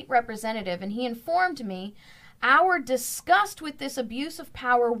state representative, and he informed me our disgust with this abuse of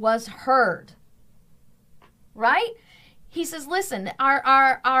power was heard. Right? He says, listen,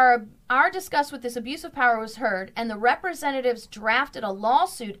 our disgust with this abuse of power was heard, and the representatives drafted a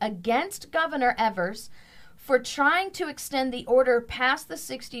lawsuit against Governor Evers for trying to extend the order past the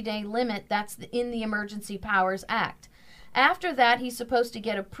 60-day limit that's in the Emergency Powers Act. After that, he's supposed to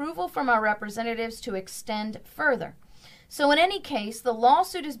get approval from our representatives to extend further. So in any case, the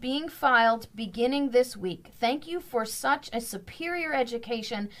lawsuit is being filed beginning this week. Thank you for such a superior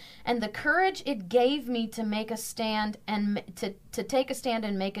education and the courage it gave me to make a stand and to take a stand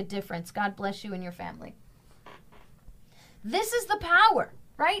and make a difference. God bless you and your family. This is the power,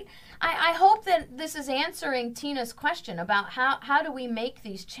 right? I hope that this is answering Tina's question about how do we make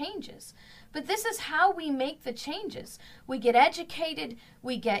these changes. But this is how we make the changes. We get educated,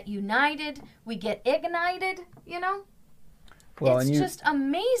 we get united, we get ignited, you know? Well, it's just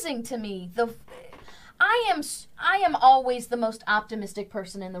amazing to me. I am always the most optimistic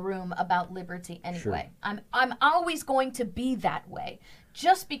person in the room about liberty anyway. Sure. I'm always going to be that way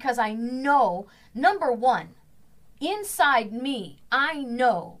just because I know, number one, inside me, I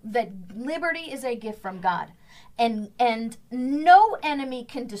know that liberty is a gift from God. And no enemy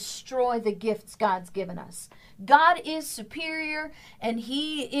can destroy the gifts God's given us. God is superior, and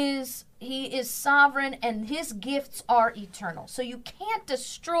He is sovereign, and His gifts are eternal. So you can't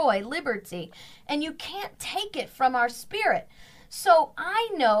destroy liberty, and you can't take it from our spirit. So I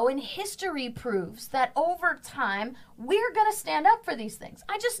know, and history proves, that over time, we're going to stand up for these things.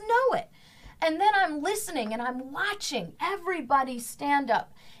 I just know it. And then I'm listening, and I'm watching everybody stand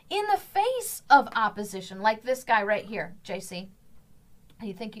up in the face of opposition, like this guy right here, JC.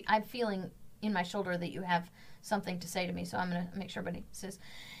 I'm feeling in my shoulder that you have something to say to me, so I'm going to make sure everybody says.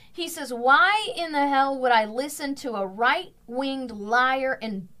 He says, why in the hell would I listen to a right-winged liar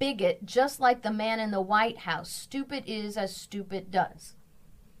and bigot just like the man in the White House? Stupid is as stupid does.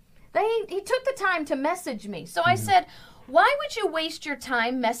 He took the time to message me. So I said, why would you waste your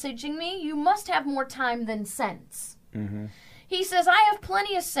time messaging me? You must have more time than sense. Mm-hmm. He says, I have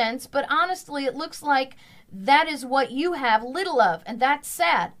plenty of sense, but honestly, it looks like that is what you have little of, and that's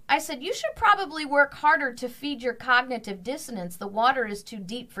sad. I said, you should probably work harder to feed your cognitive dissonance. The water is too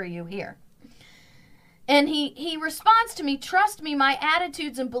deep for you here. And he responds to me, trust me, my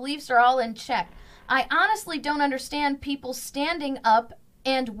attitudes and beliefs are all in check. I honestly don't understand people standing up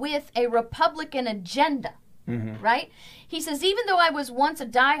and with a Republican agenda. Mm-hmm. Right? He says, even though I was once a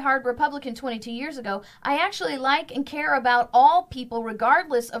diehard Republican 22 years ago, I actually like and care about all people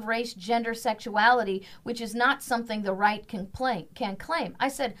regardless of race, gender, sexuality, which is not something the right can claim. I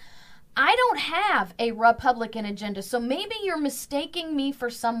said, I don't have a Republican agenda, so maybe you're mistaking me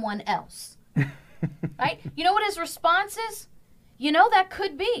for someone else. Right? You know what his response is? You know, that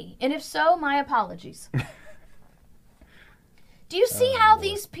could be. And if so, my apologies. Do you see how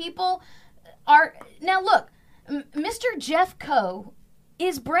these people are... Now, look. Mr. Jeff Koh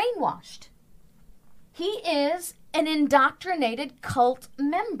is brainwashed. He is an indoctrinated cult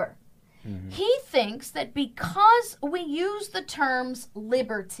member. Mm-hmm. He thinks that because we use the terms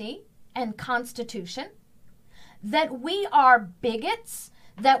liberty and constitution, that we are bigots,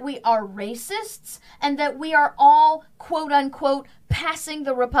 that we are racists, and that we are all, quote unquote, passing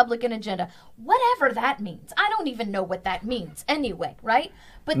the Republican agenda. Whatever that means. I don't even know what that means anyway, right?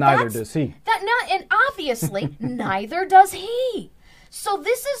 But neither does he. And obviously, neither does he. So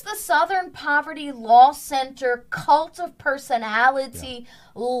this is the Southern Poverty Law Center cult of personality,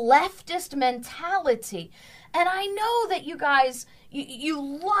 leftist mentality. And I know that you guys, you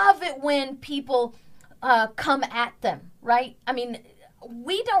love it when people come at them, right? I mean,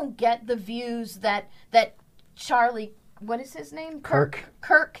 we don't get the views that Charlie, what is his name?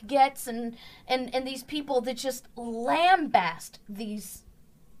 Kirk gets, and these people that just lambast these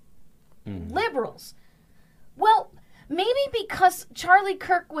liberals. Well, maybe because Charlie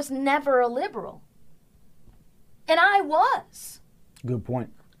Kirk was never a liberal. And I was. Good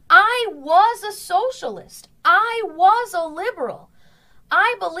point. I was a socialist. I was a liberal.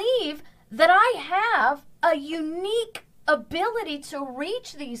 I believe that I have a unique ability to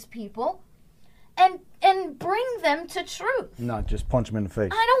reach these people and bring them to truth. Not just punch them in the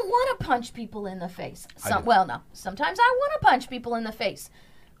face. I don't want to punch people in the face. do. Well, no. Sometimes I want to punch people in the face.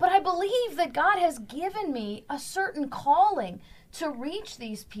 But I believe that God has given me a certain calling to reach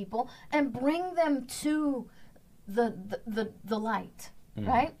these people and bring them to the light,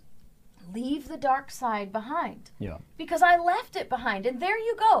 right? Leave the dark side behind. Yeah. Because I left it behind. And there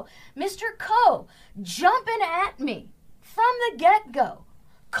you go. Mr. Coe jumping at me from the get-go,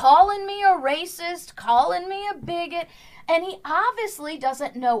 calling me a racist, calling me a bigot, and he obviously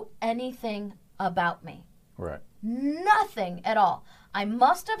doesn't know anything about me. Right. Nothing at all. I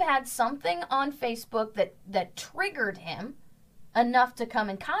must have had something on Facebook that triggered him enough to come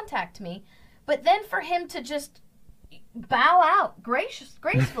and contact me, but then for him to just bow out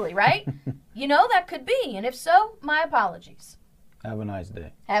gracefully, right? You know, that could be, and if so, my apologies. Have a nice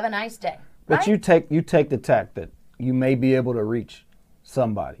day. Have a nice day. But right? you take the tack that you may be able to reach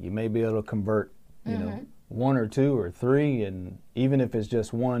somebody. You may be able to convert, you know, one or two or three, and even if it's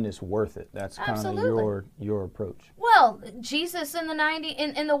just one, it's worth it. That's kind of your approach. Well, Jesus in the 90,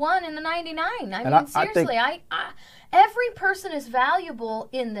 in the 1 in the 99. I mean, seriously, I every person is valuable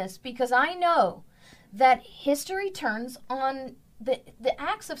in this because I know that history turns on the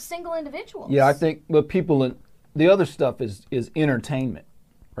acts of single individuals. Yeah, I think, but people, the other stuff is entertainment,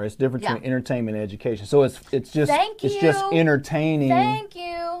 right? It's different between entertainment and education. So it's just entertaining. Thank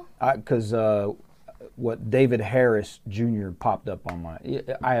you. Because what David Harris Jr. popped up on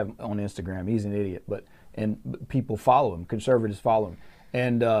I have on Instagram. He's an idiot, and people follow him. Conservatives follow him,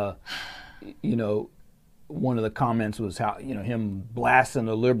 and you know, one of the comments was how, you know, him blasting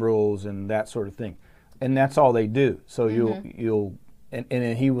the liberals and that sort of thing. And that's all they do. So you'll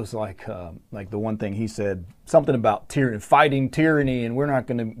and he was like the one thing he said, something about tyranny, fighting tyranny, and we're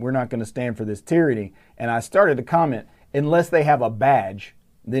not gonna stand for this tyranny. And I started to comment, unless they have a badge,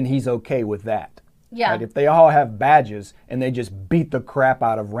 then he's okay with that. Yeah. Right? If they all have badges and they just beat the crap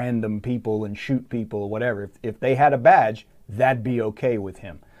out of random people and shoot people or whatever, if they had a badge, that'd be okay with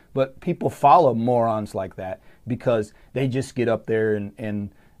him. But people follow morons like that because they just get up there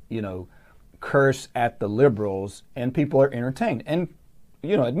and you know, curse at the liberals, and people are entertained. And,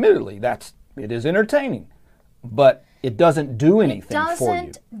 you know, admittedly, it is entertaining, but it doesn't do anything for you.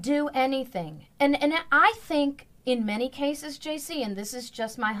 It doesn't do anything. And I think in many cases, JC, and this is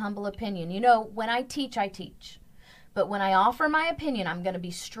just my humble opinion, you know, when I teach, I teach. But when I offer my opinion, I'm going to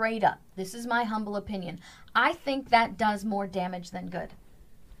be straight up. This is my humble opinion. I think that does more damage than good.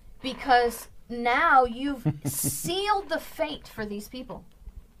 Because now you've sealed the fate for these people.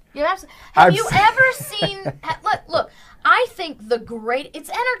 Have you ever seen? Look. I think it's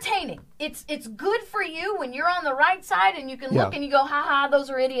entertaining. It's good for you when you're on the right side and you can look and you go, ha ha, those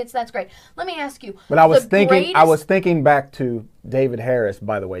are idiots. That's great. Let me ask you. But I was thinking back to David Harris.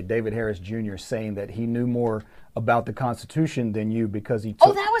 By the way, David Harris Jr. saying that he knew more about the Constitution than you because he took.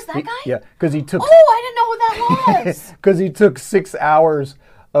 Oh, that was that guy. Yeah, because he took. Oh, I didn't know who that was. Because he took 6 hours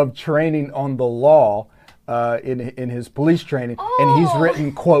of training on the law. In his police training, and he's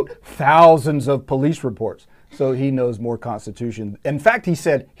written, quote, thousands of police reports. So he knows more Constitution. In fact, he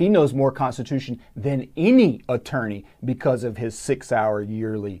said he knows more Constitution than any attorney because of his 6-hour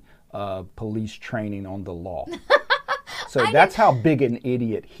yearly police training on the law. So that's how big an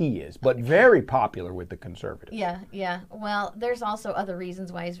idiot he is, but very popular with the conservatives. Yeah. Well, there's also other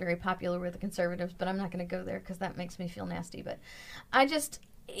reasons why he's very popular with the conservatives, but I'm not going to go there because that makes me feel nasty. But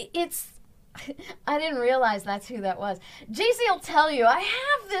I didn't realize that's who that was. JC will tell you, I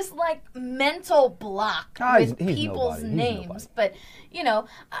have this like mental block with people's names. But, you know,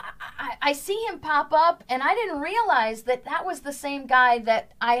 I see him pop up, and I didn't realize that was the same guy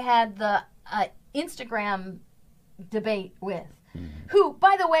that I had the Instagram debate with. Who,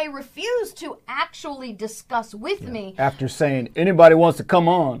 by the way, refused to actually discuss with me. After saying, anybody wants to come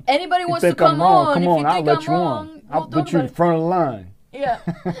on. Anybody wants to come on. Come on, I'll let you on. I'll put you in front of the line. Yeah.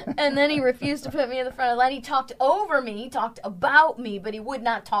 And then he refused to put me in the front of the line. He talked over me. He talked about me, but he would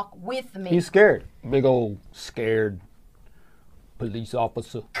not talk with me. He's scared. Big old scared police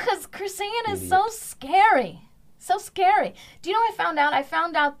officer. Because KrisAnne is so scary. So scary. Do you know what I found out? I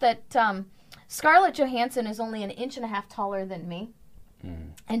found out that Scarlett Johansson is only 1.5 inches taller than me.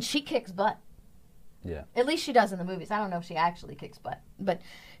 And she kicks butt. Yeah. At least she does in the movies. I don't know if she actually kicks butt. But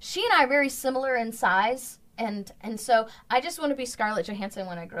she and I are very similar in size. And so I just want to be Scarlett Johansson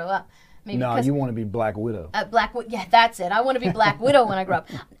when I grow up. No, you want to be Black Widow. Yeah, that's it. I want to be Black Widow when I grow up.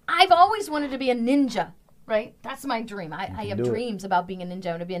 I've always wanted to be a ninja, right? That's my dream. I have do it. dreams about being a ninja. I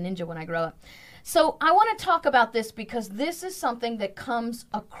want to be a ninja when I grow up. So I want to talk about this because this is something that comes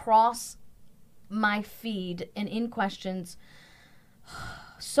across my feed and in questions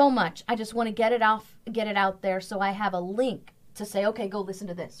so much. I just want to get it out there so I have a link to say, okay, go listen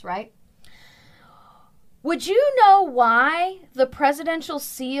to this, right? Would you know why the presidential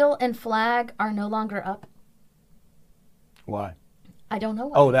seal and flag are no longer up? Why? I don't know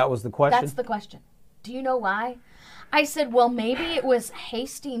why. Oh, that was the question? That's the question. Do you know why? I said, well, maybe it was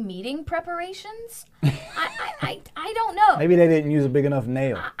hasty meeting preparations. I don't know. Maybe they didn't use a big enough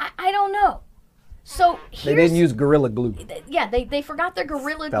nail. I don't know. So They didn't use Gorilla Glue. Yeah, they forgot their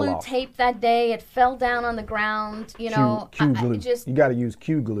Gorilla Fell Glue off. tape that day. It fell down on the ground. You know, Q glue. just You got to use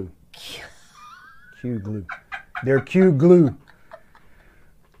Q glue. Q glue. Their Q glue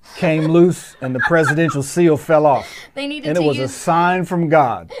came loose and the presidential seal fell off. they needed And to it was a use sign from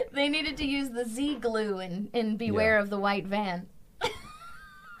God. they needed to use the Z glue and beware of the white van.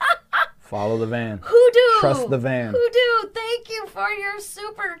 Follow the van. Hoodoo. Trust the van. Hoodoo, thank you for your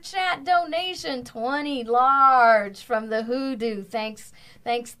super chat donation. 20 large from the Hoodoo. Thanks.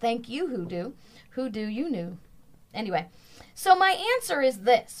 Thank you, Hoodoo. Hoodoo, you knew. Anyway, so my answer is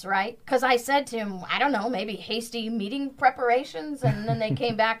this, right? Because I said to him, I don't know, maybe hasty meeting preparations. And then they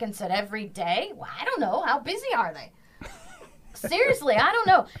came back and said every day. Well, I don't know. How busy are they? Seriously, I don't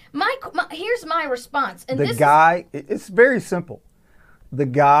know. Here's my response. And The guy, it's very simple. The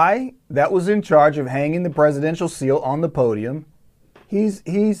guy that was in charge of hanging the presidential seal on the podium, he's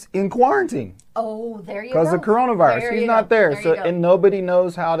in quarantine oh, there you go. because of coronavirus. There He's you not go. there. There So you go. and nobody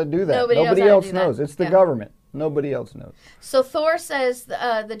knows how to do that. Nobody knows how to else do that. knows. It's the Yeah. government. Nobody else knows. So Thor says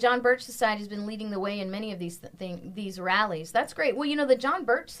the John Birch Society has been leading the way in many of these rallies. That's great. Well, you know, the John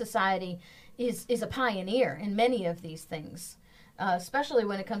Birch Society is a pioneer in many of these things, especially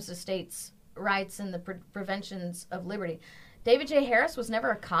when it comes to states' rights and the preventions of liberty. David J. Harris was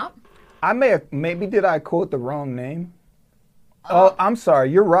never a cop. Maybe did I quote the wrong name? Oh, I'm sorry.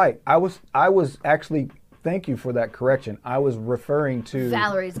 You're right. I was actually. Thank you for that correction. I was referring to.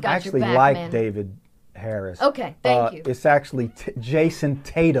 Valerie's got I your actually back, like man. David Harris. Okay, thank you. It's actually Jason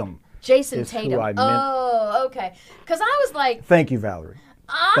Tatum. Jason is who Tatum. I meant. Oh, okay. Because I was like, Thank you, Valerie.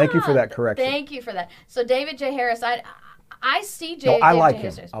 Thank you for that correction. Thank you for that. So David J. Harris, I see No, I like David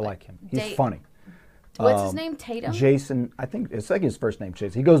him. J. Harris, I but like him. He's Da- funny. What's his name? Tatum? Jason, I think it's like his first name,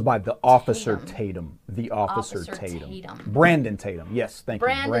 Jason. He goes by the Officer Tatum. Tatum. The Officer Officer Tatum. Tatum. Brandon Tatum. Yes, thank you.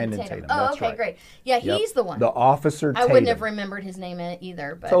 Brandon Tatum. Oh, That's okay, right. great. Yeah, Yep. he's the one. The Officer I Tatum. wouldn't have remembered his name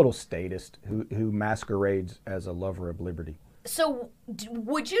either. But Total statist who masquerades as a lover of liberty. So,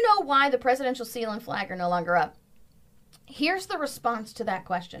 would you know why the presidential seal and flag are no longer up? Here's the response to that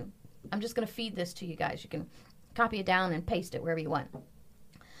question. I'm just going to feed this to you guys. You can copy it down and paste it wherever you want.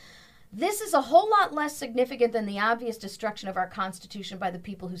 This is a whole lot less significant than the obvious destruction of our Constitution by the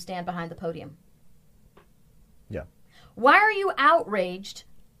people who stand behind the podium. Yeah. Why are you outraged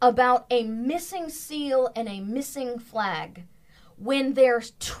about a missing seal and a missing flag when they're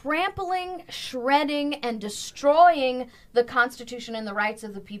trampling, shredding, and destroying the Constitution and the rights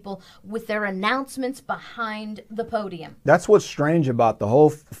of the people with their announcements behind the podium? That's what's strange about the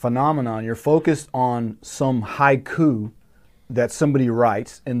whole phenomenon. You're focused on some haiku that somebody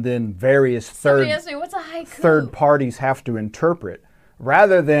writes, and then various Somebody asked me, what's a haiku? third parties have to interpret,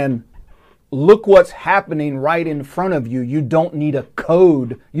 rather than look what's happening right in front of you. You don't need a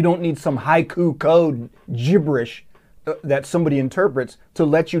code. You don't need some haiku code gibberish that somebody interprets to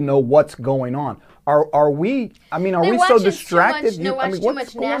let you know what's going on. Are we? I mean, are They're we so watching distracted? Too much, too what's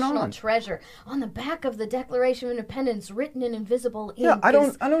much going national on? treasure on the back of the Declaration of Independence, written in invisible ink. Yeah, I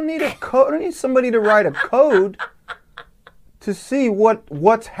don't need a code. I don't need somebody to write a code to see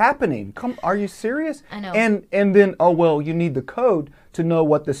what's happening. Are you serious? I know. And then, oh well, you need the code to know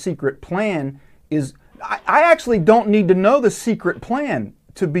what the secret plan is. I actually don't need to know the secret plan,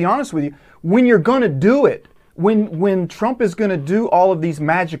 to be honest with you. When you're going to do it, when Trump is going to do all of these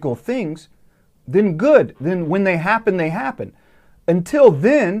magical things, then good. Then when they happen, they happen. Until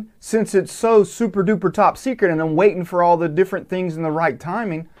then, since it's so super duper top secret and I'm waiting for all the different things in the right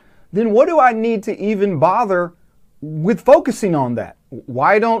timing, then what do I need to even bother with focusing on that?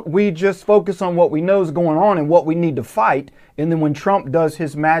 Why don't we just focus on what we know is going on and what we need to fight? And then when Trump does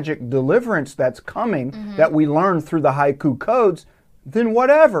his magic deliverance that's coming, that we learn through the haiku codes, then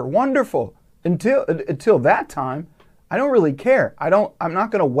whatever, wonderful. Until that time, I don't really care. I'm not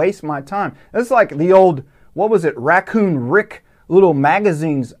going to waste my time. It's like the old, what was it, Raccoon Rick little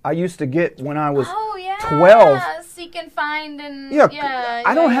magazines I used to get when I was 12. Seek and find and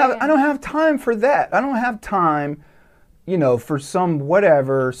I don't have time for that. I don't have time, for some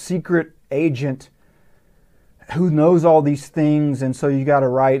whatever secret agent who knows all these things, and so you got to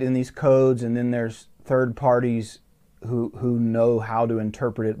write in these codes, and then there's third parties who know how to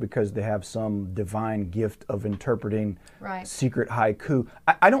interpret it because they have some divine gift of interpreting Right. secret haiku.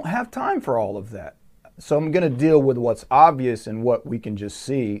 I don't have time for all of that. So I'm going to deal with what's obvious and what we can just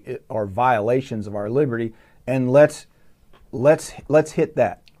see are violations of our liberty, and let's hit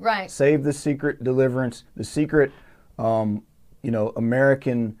that. Right. Save the secret deliverance, the secret, American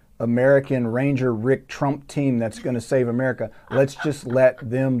Ranger Rick Trump team that's going to save America. Let's just let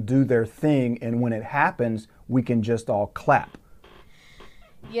them do their thing, and when it happens, we can just all clap.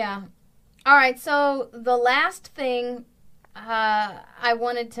 Yeah. All right. So the last thing I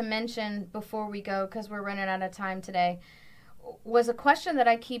wanted to mention before we go, because we're running out of time today, was a question that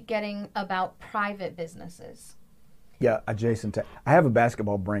I keep getting about private businesses. Yeah, Jason Tatum. I have a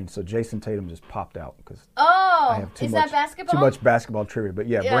basketball brain, so Jason Tatum just popped out because Oh, I have that basketball? too much basketball trivia. But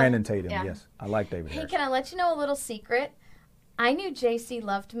yeah, Yeah, Brandon Tatum. yeah. Yes, I like David Hey, Harris. can I let you know a little secret? I knew JC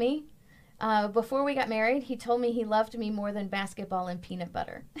loved me. Before we got married, he told me he loved me more than basketball and peanut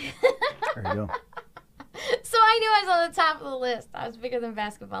butter. There you go. So I knew I was on the top of the list. I was bigger than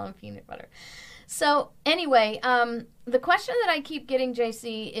basketball and peanut butter. So anyway, the question that I keep getting,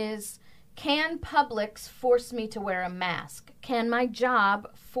 JC, is can Publix force me to wear a mask? Can my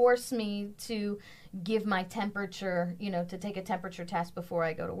job force me to give my temperature, to take a temperature test before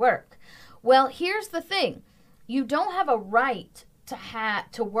I go to work? Well, here's the thing. You don't have a right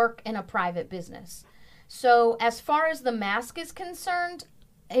to work in a private business. So as far as the mask is concerned,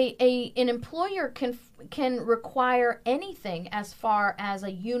 an employer can require anything as far as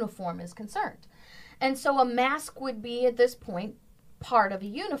a uniform is concerned. And so a mask would be, at this point, part of a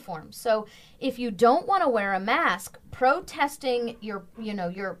uniform. So if you don't want to wear a mask, protesting your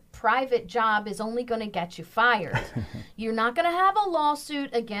private job is only going to get you fired. You're not going to have a lawsuit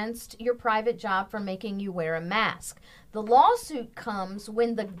against your private job for making you wear a mask. The lawsuit comes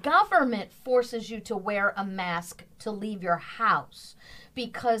when the government forces you to wear a mask to leave your house,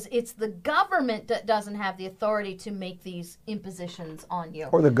 because it's the government that doesn't have the authority to make these impositions on you.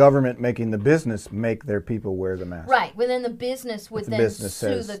 Or the government making the business make their people wear the mask. Right. Well, then the business would then business sue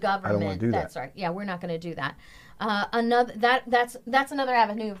says, the government. I don't want to do That's that. right. Yeah, we're not going to do that. That's another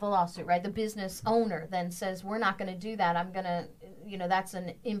avenue of the lawsuit, right? The business owner then says, we're not going to do that. I'm going to, that's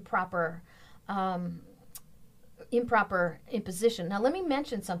an improper imposition. Now, let me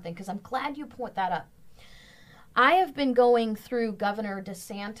mention something, because I'm glad you point that up. I have been going through Governor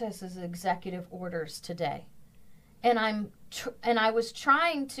DeSantis's executive orders today, and I was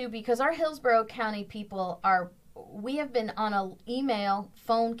trying to, because our Hillsborough County people we have been on an email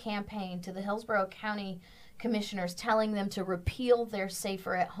phone campaign to the Hillsborough County commissioners telling them to repeal their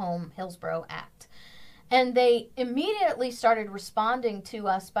Safer at Home Hillsborough Act. And they immediately started responding to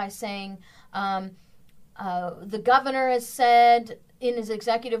us by saying, the governor has said in his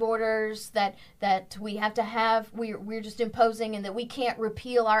executive orders that we have to have, we're just imposing, and that we can't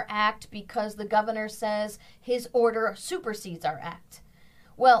repeal our act because the governor says his order supersedes our act.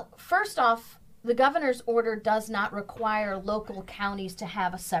 Well, first off, the governor's order does not require local counties to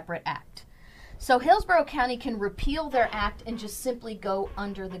have a separate act. So Hillsborough County can repeal their act and just simply go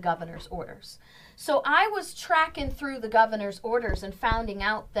under the governor's orders. So I was tracking through the governor's orders and finding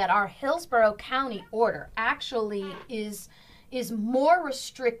out that our Hillsborough County order actually is more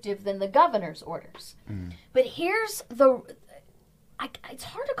restrictive than the governor's orders. But here's it's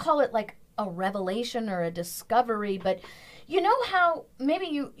hard to call it like a revelation or a discovery, but you know how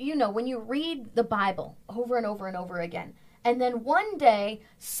maybe you know when you read the Bible over and over and over again, and then one day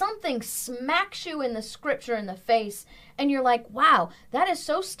something smacks you in the scripture in the face, and you're like, wow, that is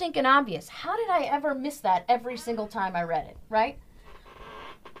so stinking obvious. How did I ever miss that every single time I read it, right?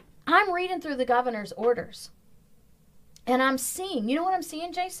 I'm reading through the governor's orders, and I'm seeing, you know what I'm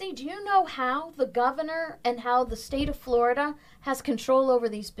seeing, JC? Do you know how the governor and how the state of Florida has control over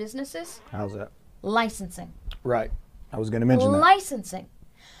these businesses? How's that? Licensing. Right. I was going to mention that. Licensing.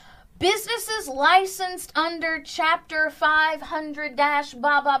 Businesses licensed under Chapter 500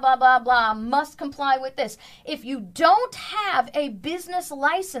 blah, blah, blah, blah, blah, must comply with this. If you don't have a business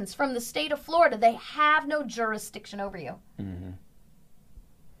license from the state of Florida, they have no jurisdiction over you. Mm-hmm.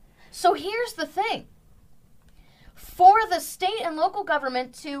 So here's the thing. For the state and local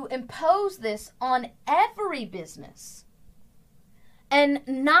government to impose this on every business, and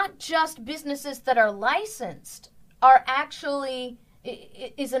not just businesses that are licensed, are actually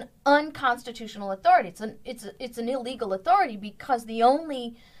is an unconstitutional authority. It's an illegal authority, because the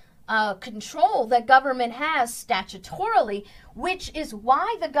only control that government has statutorily, which is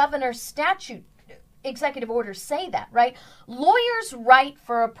why the governor's executive orders say that, right? Lawyers write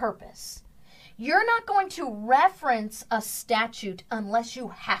for a purpose. You're not going to reference a statute unless you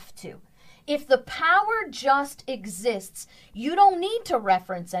have to. If the power just exists, you don't need to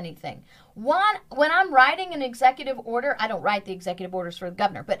reference anything. When I'm writing an executive order, I don't write the executive orders for the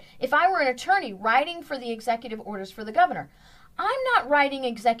governor, but if I were an attorney writing for the executive orders for the governor, I'm not writing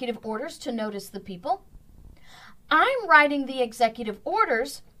executive orders to notice the people. I'm writing the executive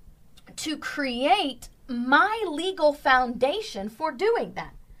orders to create my legal foundation for doing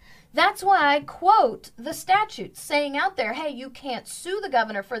that. That's why I quote the statute saying out there, hey, you can't sue the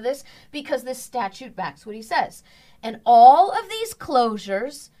governor for this because this statute backs what he says. And all of these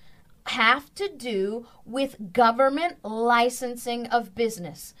closures have to do with government licensing of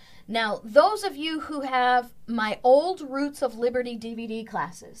business. Now, those of you who have my old Roots of Liberty DVD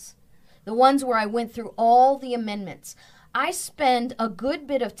classes, the ones where I went through all the amendments, I spend a good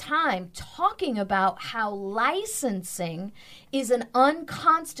bit of time talking about how licensing is an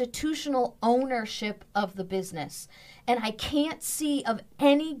unconstitutional ownership of the business. And I can't see of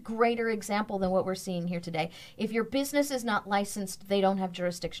any greater example than what we're seeing here today. If your business is not licensed, they don't have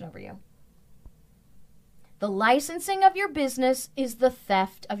jurisdiction over you. The licensing of your business is the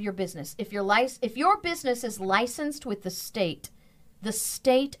theft of your business. If your business is licensed with the state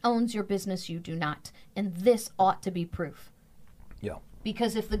owns your business, you do not. And this ought to be proof. Yeah.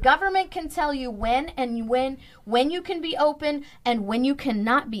 Because if the government can tell you when you can be open and when you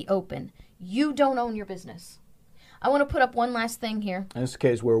cannot be open, you don't own your business. I want to put up one last thing here. And it's a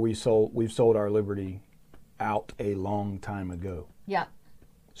case where we've sold our liberty out a long time ago. Yeah.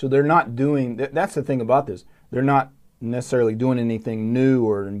 So they're not doing, that's the thing about this. They're not necessarily doing anything new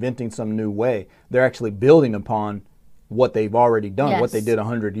or inventing some new way. They're actually building upon what they've already done, Yes. what they did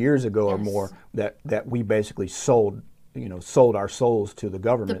 100 years ago or Yes. more, that we basically sold our souls to the The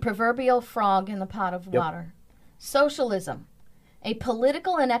government. proverbial frog in the pot of water. Socialism, a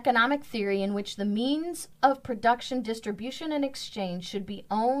political and economic theory in which the means of production, distribution, and exchange should be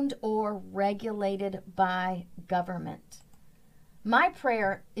owned or regulated by government. My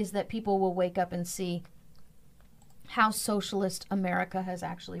prayer is that people will wake up and see how socialist America has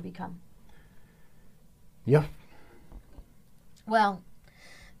actually become. Yeah. Well,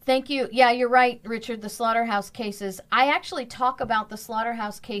 thank you. Yeah, you're right, Richard, the slaughterhouse cases. I actually talk about the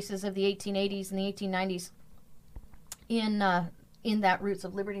slaughterhouse cases of the 1880s and the 1890s in that Roots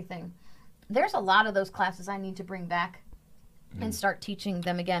of Liberty thing. There's a lot of those classes I need to bring back and start teaching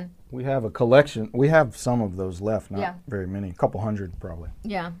them again. We have a collection. We have some of those left, not Yeah. very many, a couple hundred probably.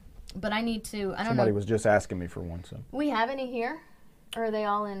 Yeah, but I need to, I don't Somebody know. was just asking me for one, so We have any here? Or are they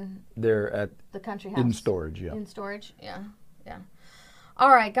all in they're at the country house? in storage. Yeah. In storage, yeah, yeah. All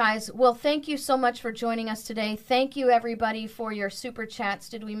right, guys. Well, thank you so much for joining us today. Thank you, everybody, for your super chats.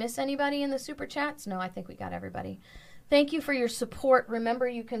 Did we miss anybody in the super chats? No, I think we got everybody. Thank you for your support. Remember,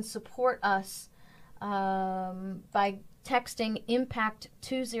 you can support us by texting IMPACT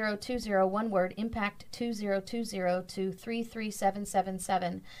 2020, one word, IMPACT 2020 to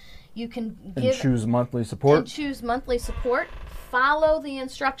 33777. You can give And choose monthly support. and choose monthly support. Follow the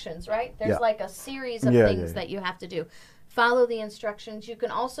instructions, right? There's Yeah. like a series of Yeah, things yeah. that you have to do. Follow the instructions. You can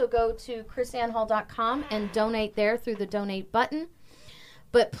also go to chrisannhall.com and donate there through the donate button.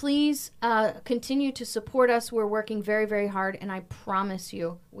 But please continue to support us. We're working very, very hard, and I promise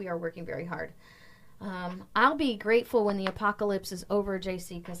you we are working very hard. I'll be grateful when the apocalypse is over,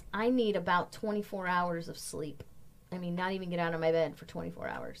 JC, because I need about 24 hours of sleep. I mean, not even get out of my bed for 24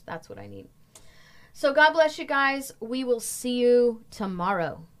 hours. That's what I need. So God bless you guys. We will see you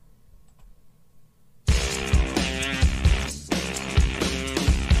tomorrow.